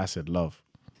said life. I said love.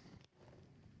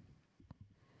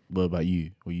 What about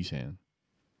you? What are you saying?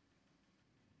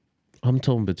 I'm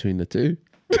torn between the two.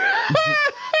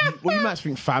 Well, you might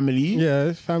think family. Yeah,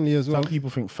 it's family as well. Some people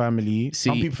think family.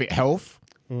 Some See- people think health.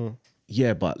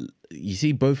 Yeah, but you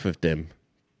see, both of them,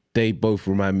 they both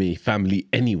remind me family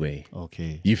anyway.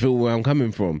 Okay. You feel where I'm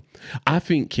coming from? I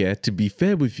think, yeah, to be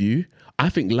fair with you, I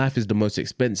think life is the most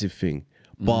expensive thing,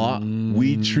 but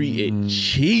we treat it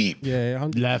cheap. Yeah,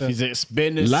 100%. Life is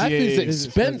expensive. Life is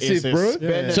expensive, It's bro.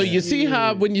 expensive. So you see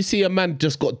how when you see a man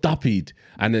just got duppied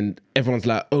and then everyone's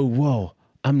like, oh, wow.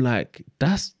 I'm like,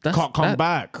 that's Can't come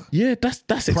back. Yeah, that's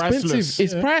expensive. Priceless.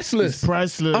 It's priceless. It's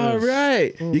priceless. All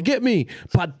right. You get me?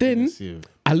 But then Expensive.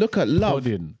 I look at love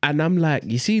Pudding. and I'm like,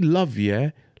 you see, love, yeah?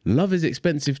 Love is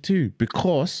expensive too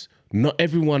because not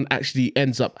everyone actually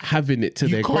ends up having it to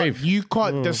their grave. You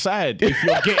can't decide if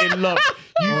you're getting love.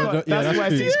 yeah, That's that's why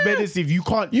it's true. expensive. You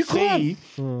can't say,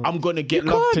 I'm going to get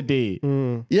love today.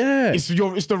 Yeah. It's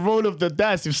the roll of the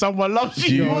dice. If someone loves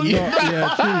you, You're you're not-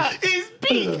 yeah, it's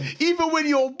big. Even when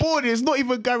you're born, it's not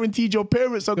even guaranteed your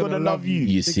parents are going to love you.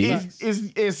 You see?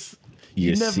 It's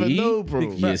You never see? know, bro.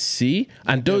 You see?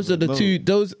 And those are the two,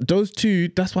 those two,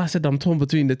 that's why I said I'm torn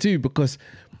between the two because,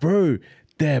 bro,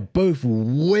 they're both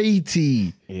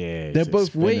weighty. Yeah, They're it's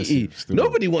both weighty. expensive still.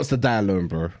 Nobody wants to die alone,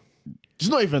 bro. It's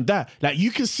not even that. Like you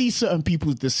can see certain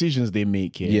people's decisions they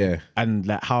make, Yeah. and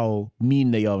like how mean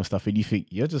they are and stuff, and you think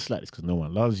you're just like this because no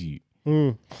one loves you.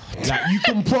 Like you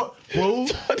can bro.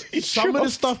 Some of the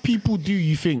stuff people do,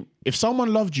 you think if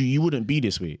someone loved you, you wouldn't be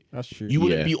this way. That's true. You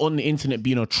wouldn't Yeah. be on the internet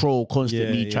being a troll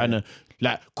constantly Yeah, trying to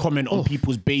like comment on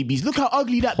people's babies. Look how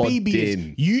ugly that baby is.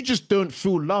 Podding. You just don't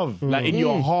feel love. Like in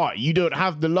your heart, you don't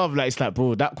have the love. Like it's like,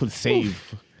 bro, that could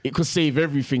save. It could save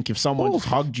everything if someone just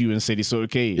hugged you and said it's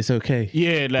okay. It's okay.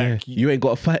 Yeah, like You ain't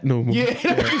got to fight no more. yeah,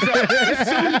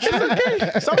 it's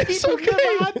okay. Some people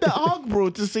never had that hug, bro,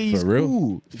 to say it's For real.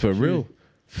 cool. For real.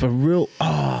 For real.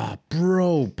 Ah,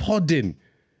 bro, podding.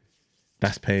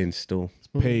 That's pain still.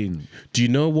 Pain. Do you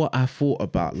know what I thought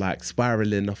about, like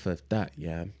spiraling off of that?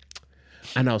 Yeah.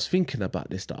 And I was thinking about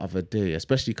this the other day,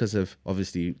 especially because of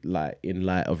obviously like in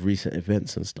light of recent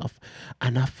events and stuff.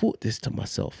 And I thought this to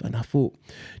myself and I thought,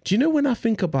 do you know when I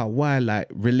think about why like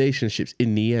relationships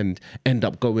in the end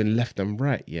up going left and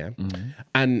right? Yeah.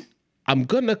 And I'm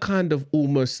gonna kind of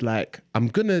almost like, I'm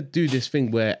gonna do this thing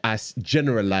where I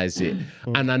generalize it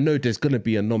and I know there's gonna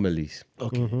be anomalies.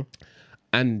 Okay.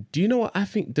 And do you know what I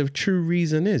think the true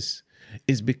reason is?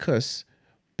 Is because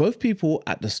both people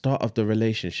at the start of the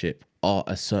relationship are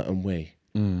a certain way.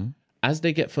 As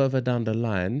they get further down the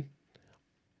line,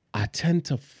 I tend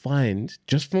to find,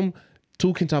 just from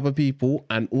talking to other people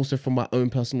and also from my own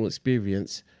personal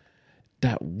experience,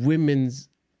 that women's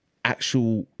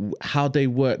actual, how they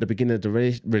were at the beginning of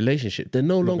the relationship, they're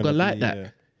no longer gonna like be, that yeah.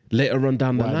 later on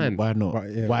down the line. Why not? Right,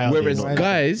 yeah. Why are Whereas they not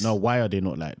guys- like that? No, why are they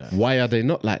not like that? Why are they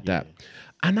not like that?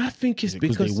 And I think it's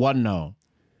Because because they won now.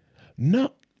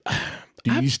 no,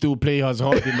 Do you still play as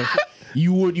hard in the?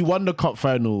 You won the cup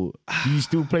final. Do you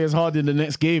still play as hard in the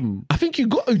next game? I think you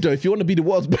got to though if you want to be the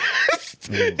world's best.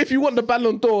 If you want the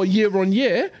Ballon d'Or year on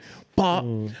year, but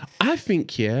I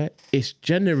think it's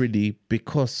generally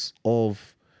because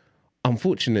of,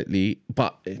 unfortunately,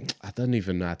 but I don't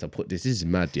even know how to put this. This is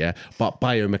mad, but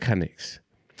biomechanics,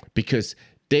 because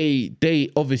they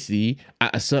obviously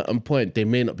at a certain point they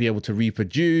may not be able to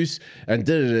reproduce and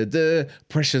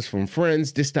pressures from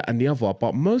friends, this, that, and the other.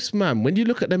 But most men, when you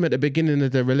look at them at the beginning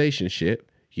of their relationship,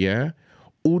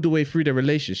 all the way through the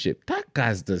relationship, that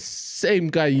guy's the same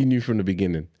guy you knew from the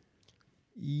beginning.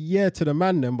 Yeah, to the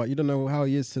man then, but you don't know how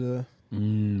he is to the.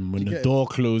 When the get door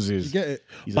closes, You get it?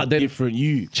 he's But a then- different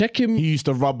you. Check him. He used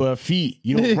to rub her feet.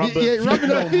 You don't rub her Yeah, feet rubbing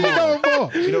her feet no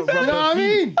more. You don't rub You know her what I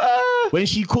feet. mean? When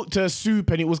she cooked her soup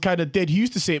and it was kind of dead, he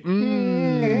used to say,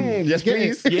 Yes,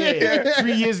 please. Yeah.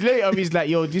 3 years later, he's like,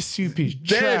 yo, this soup is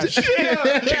Dead. trash.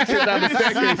 Kicks it down the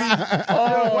staircase.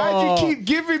 Why do you keep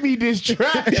giving me this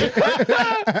trash?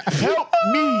 Help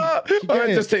me. Or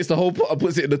it just takes the whole pot and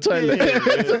puts it in the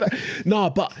toilet. No,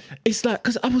 but it's like,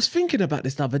 because I was thinking about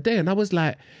this the other day and I was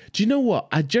like, do you know what?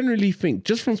 I generally think,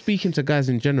 just from speaking to guys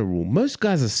in general, most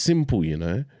guys are simple, you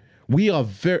know? we are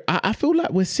very. I feel like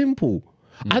we're simple.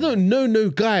 I don't know no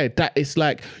guy that it's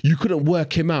like you couldn't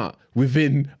work him out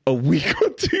within a week or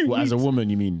 2 What, weeks. as a woman,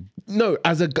 you mean? No,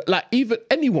 as a like even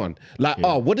anyone. Like,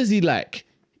 oh, what does he like?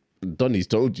 Donnie's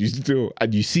told you still,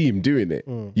 and you see him doing it.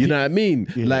 You know what I mean?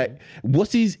 Like,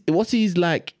 what's his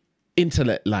like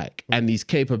intellect like, and his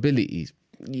capabilities?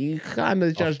 You kind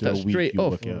of judge After a that week, straight you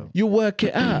off. work it out. You work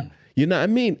it out. You know what I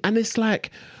mean? And it's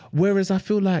like, whereas I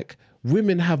feel like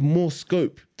women have more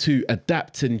scope to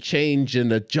adapt and change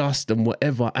and adjust and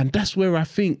whatever. And that's where I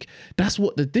think that's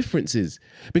what the difference is.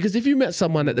 Because if you met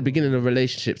someone at the beginning of a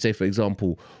relationship, say for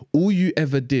example, all you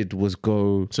ever did was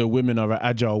go, So women are an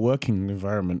agile working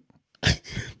environment.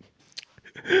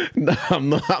 no, I'm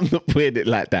not putting it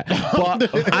like that.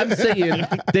 But I'm saying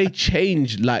they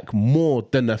change like more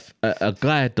than a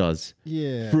guy does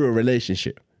through a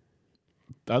relationship.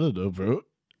 I don't know, bro.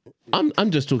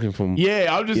 I'm just talking from Yeah,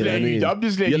 I'm just You know letting what I you. mean? I'm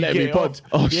just letting You're you letting get me pod. off.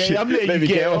 Oh, yeah, shit. I'm letting Let you me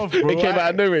get get off, off. bro. It came out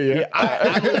of nowhere, yeah.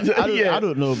 I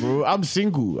don't know, bro. I'm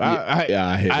single. I hear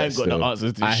ain't that got the still.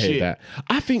 answers to I shit. hear that.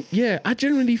 I think, I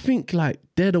generally think like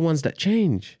they're the ones that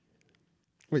change.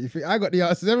 What you think? I got the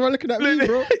answers. Everyone looking at me,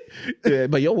 bro. Yeah,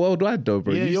 but you're worldwide though,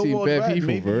 bro. Yeah, you you're see bare worldwide, people,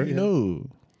 maybe bro. you know.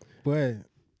 Boy,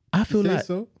 I feel say like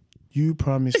so. You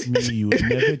promised me you would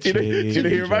never change.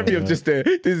 he remind me of just this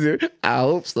is I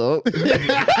hope so.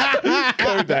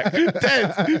 Kodak,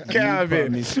 dead. Get out of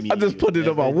promised it. me I'm just you putting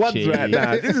on my never ones change. right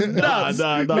now. This is nuts.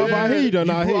 Nah. No, but I hear you though,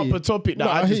 no, I brought hear up a topic that No,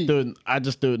 I I hear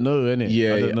just don't know, innit?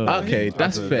 Yeah, I don't know. okay,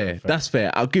 that's fair. That's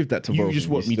fair. I'll give that to both. You just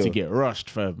of want me to still. get rushed,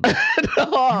 fam. You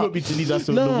want me to leave us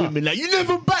on the Nah. women like, you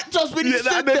never backed us when you Yeah,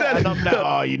 said nah, that. nah, And I'm like,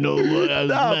 oh, you know what? I was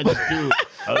mad but- still.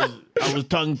 I was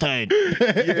tongue-tied.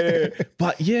 Yeah,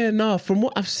 but from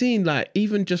what I've seen, like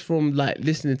even just from like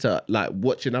listening to like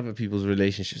watching other people's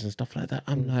relationships and stuff like that,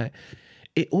 I'm like,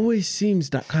 it always seems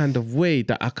that kind of way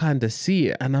that I kind of see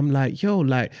it, and I'm like, yo,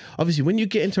 like obviously when you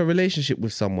get into a relationship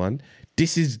with someone,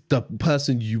 this is the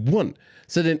person you want.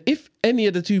 So then if any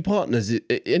of the two partners,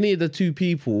 any of the two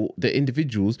people, the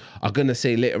individuals are gonna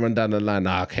say later on down the line,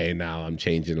 okay, now I'm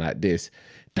changing like this,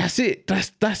 that's it.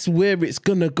 That's where it's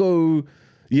gonna go.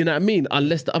 You know what I mean?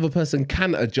 Unless the other person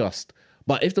can adjust.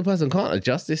 But if the person can't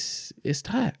adjust, it's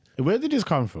tight. Where did this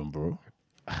come from, bro?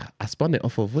 I spun it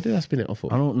off of. What did I spin it off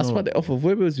of? I don't know. I spun it off of.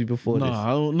 Where was we before No, this? I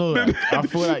don't know. I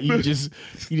feel like you just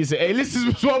say, hey,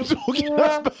 listen to what I'm talking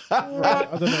about.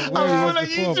 I don't know where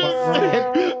he was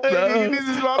before, but Hey, this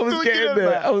is what I I'm was talking getting there.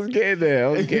 about. I was getting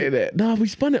there. No, we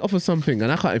spun it off of something,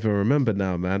 and I can't even remember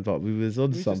now, man. But we was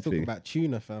on we just talk something. about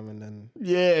tuna, fam, and then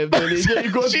Yeah, man.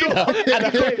 You got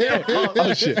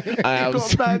Oh shit! I am.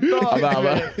 got bad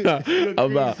dog,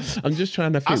 I'm just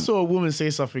trying to I think. saw a woman say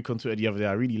something on Twitter the other day.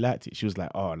 I really liked it. She was like,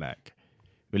 "Oh, like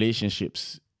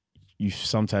relationships,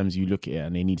 sometimes you look at it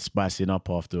and they need spicing up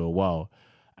after a while,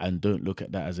 and don't look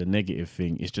at that as a negative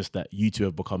thing. It's just that you two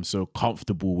have become so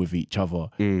comfortable with each other."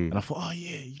 And I thought, oh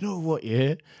yeah, you know what?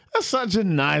 Yeah, that's such a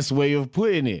nice way of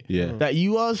putting it. Yeah. that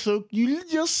you're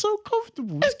just so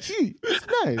comfortable. It's cute. It's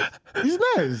nice. It's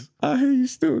nice. I hear you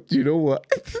still. Do you know what?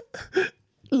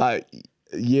 Like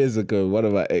years ago, one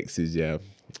of my exes,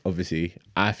 obviously,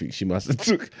 I think she must have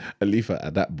took a leaf out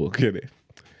of that book, innit?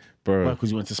 Bro, Because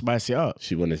you want to spice it up.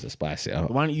 she wanted to spice it up.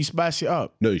 Why don't you spice it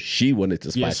up? No, she wanted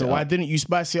to spice Yeah. it So up. why didn't you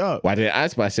spice it up? Why didn't I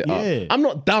spice it Yeah. up? I'm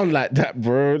not down like that,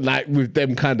 bro. Like with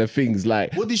them kind of things.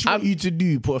 Like What did she want you to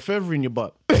do? Put a feather in your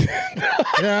butt?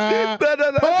 yeah.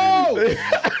 no.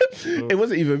 It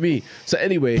wasn't even me. So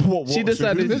anyway, What- she so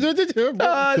decided. So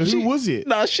who was it?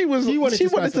 Nah, she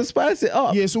wanted to spice it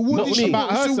up. Yeah, so what Not did she me.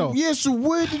 about want? herself. So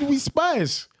where did we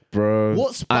spice? Bro?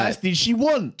 What spice did she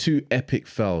want? Two epic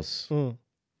fails,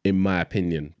 in my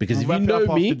opinion. Because if you Wrap it know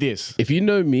up me, after this. if you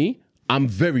know me, I'm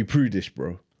very prudish,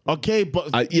 bro. Okay, but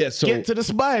So get to the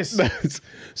spice.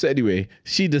 so anyway,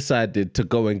 she decided to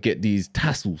go and get these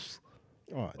tassels.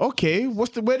 Okay,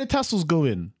 where the tassels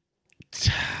going?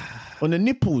 On the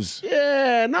nipples.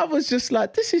 Yeah, and I was just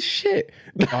like, this is shit.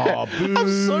 Oh, boo.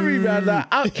 I'm sorry, man. Like,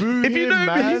 Boo if you him, know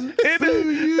man. me,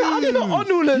 Boo you. I'm not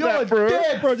on all of You're that, bro.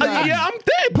 dead, bro. Yeah, I'm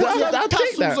dead. What's I'll that take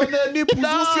tassels that. on their nipples?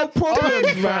 What's your problem,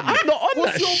 dead, man? I'm not on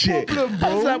What's that your shit. problem,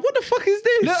 I was bro? like, what the fuck is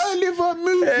this? Let her live her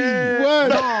movie. Word.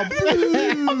 Nah,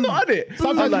 boo. I'm not on it.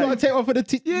 Sometimes I'm you like, gotta take one for the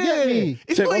team. Yeah, Get me?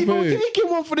 it's Take not one even for who? taking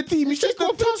one for the team. It's just the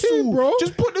one for the tassel, team, bro.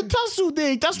 Just put the tassel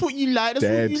there. That's what you like. That's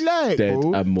Dead, what you like, dead,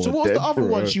 bro. and more So what's dead, the other bro.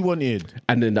 one she wanted?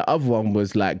 and then the other one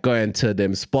was like going to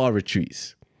them spa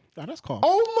retreats. Nah, that's calm.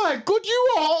 Oh my god, you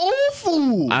are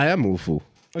awful. I am awful.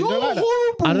 Oh, you don't like that?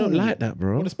 horrible. I don't like that,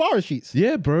 bro. Or the sparring sheets.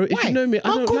 Yeah, bro. If you know me, I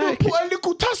How don't could like I put it. a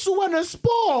little tassel and a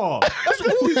spar? That's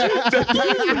all you have to do.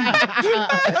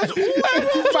 That's all you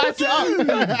have to spice it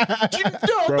up. Do you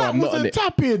know, Bro, that I'm not on wasn't it.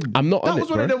 tapping. I'm not that on was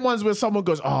it, one of bro. them ones where someone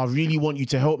goes, I really want you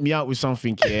to help me out with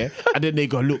something, yeah? And then they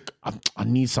go, look, I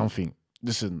need something.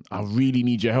 Listen, I really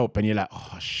need your help. And you're like,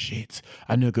 oh, shit.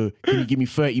 And they go, can you give me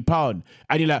 £30?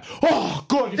 And you're like, oh,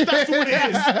 God, if that's all it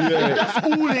is. If that's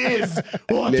all it is.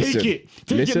 Oh, Listen, take it.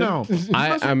 Take it now.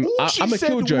 I'm a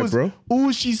killjoy, bro.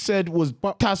 All she said was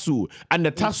tassel. And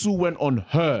the tassel went on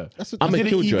her. I'm a didn't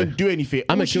killjoy. even do anything.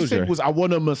 I'm all a she killjoy. said was, I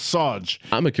want a massage.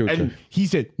 I'm a killjoy. And he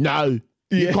said, no.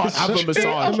 You Yeah. can't have a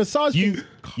massage. A massage you thing.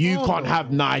 you can't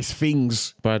have nice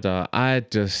things. Brother,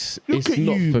 it's Look at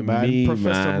not you, for man. me, Professor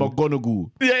man.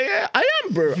 McGonagall. Yeah, I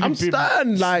am, bro. I'm Flipping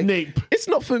stunned. Like, Snape. it's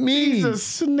not for me. He's a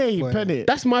Snape, innit?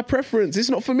 That's my preference. It's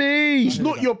not for me. It's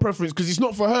not your preference because it's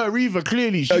not for her either.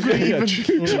 Clearly, she Yeah, couldn't yeah, even, true. she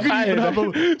couldn't I even know. have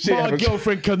a. She My have a-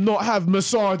 girlfriend cannot have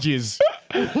massages.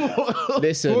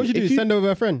 Listen, What would you do? if Send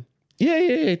over a friend?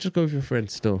 yeah. Just go with your friend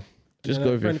still. Just And go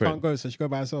her with your friend friend. can't go, so she go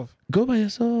by herself. Go by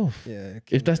yourself. Yeah. okay,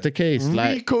 If that's the case,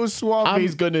 like, Rico Suave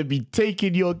is gonna be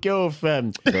taking your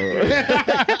girlfriend.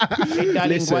 Hey, darling,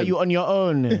 Listen. why you on your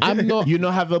own? I'm not- You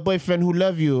don't have a boyfriend who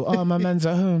love you. Oh, my man's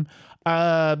at home.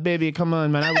 Baby, come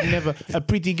on, man. I would never. A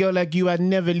pretty girl like you, I'd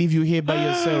never leave you here by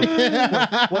yourself.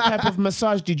 What type of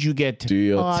massage did you get? Do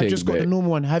your I thing, just got the mate.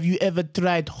 normal one. Have you ever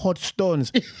tried hot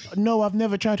stones? No, I've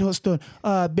never tried hot stone.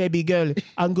 Baby girl,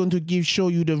 I'm going to show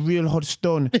you the real hot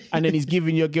stone. And then he's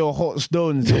giving your girl hot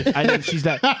stones. And then she's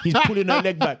like, he's pulling her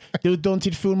leg back. Don't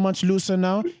it feel much looser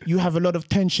now? You have a lot of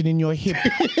tension in your hip.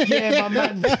 Yeah,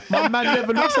 my man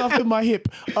never looks after my hip.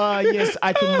 Yes,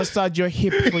 I can massage your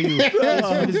hip for you.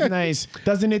 It feels nice.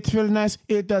 Doesn't it feel nice?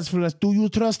 It does feel nice. Do you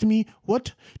trust me?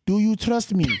 What? Do you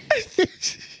trust me?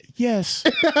 Yes.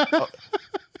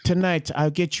 Tonight,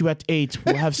 I'll get you at 8.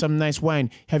 We'll have some nice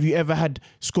wine. Have you ever had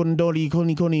Scondoli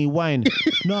Koni wine?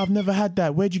 No, I've never had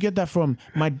that. Where'd you get that from?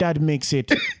 My dad makes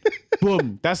it.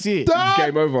 Boom. That's it.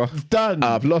 game over. Done.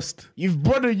 I've lost. You've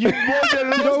more than You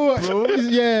know lost, what? bro.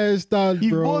 Yeah, it's done,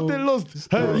 You've bro. more than lost.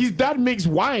 His dad makes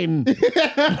wine. Look.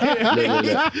 What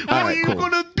are Alright, you cool.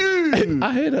 gonna do?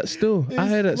 I hear that still. I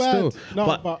hear that It's mad. still. No,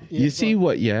 but but, yeah, you go see on.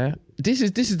 what? Yeah, this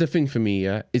is the thing for me.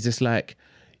 Yeah, is it's like,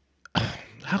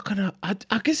 how can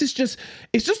I guess it's just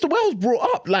the way I was brought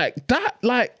up. Like that.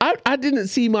 Like I didn't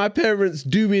see my parents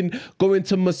going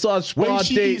to massage spa When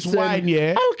she dates. eats wine, and,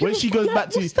 yeah. I don't give When a she fuck, goes like, back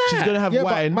to, what's she's that? gonna have Yeah,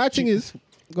 wine. but my thing is,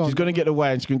 go on. She's gonna get the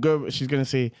wine. She's gonna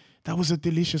say, that was a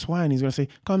delicious wine. He's gonna say,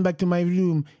 come back to my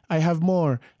room. I have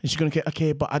more. And she's gonna get,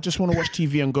 okay, but I just want to watch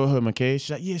TV and go home, okay? She's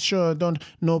like, yeah, sure,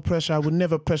 no pressure. I would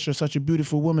never pressure such a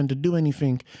beautiful woman to do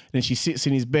anything. And then she sits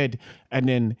in his bed and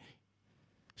then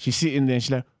she's sitting there and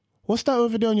she's like, what's that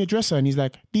over there on your dresser? And he's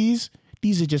like, these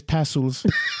are just tassels.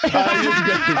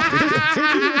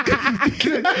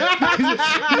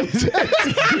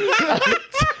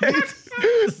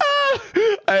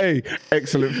 Hey,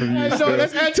 excellent from you. Hey, no, still.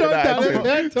 let's end 10 on out of that. 10.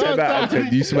 Let's 10 end out of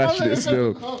 10. You smashed it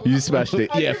still. You smashed it.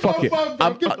 Yeah, fuck it.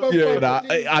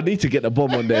 I need to get the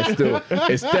bomb on there still.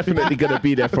 It's definitely going to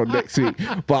be there from next week.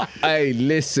 But hey,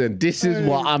 listen, this is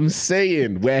what I'm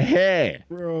saying. We're here.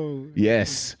 Bro.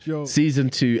 Yes. Joke. Season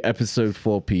 2, episode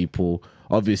 4, people.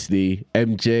 Obviously,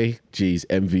 MJ, geez,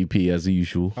 MVP as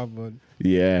usual. Come on.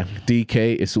 Yeah.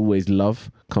 DK, it's always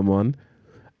love. Come on.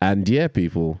 And yeah,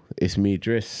 people, it's me,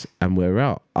 Driss, and we're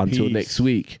out. Until Peace. next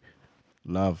week.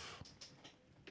 Love.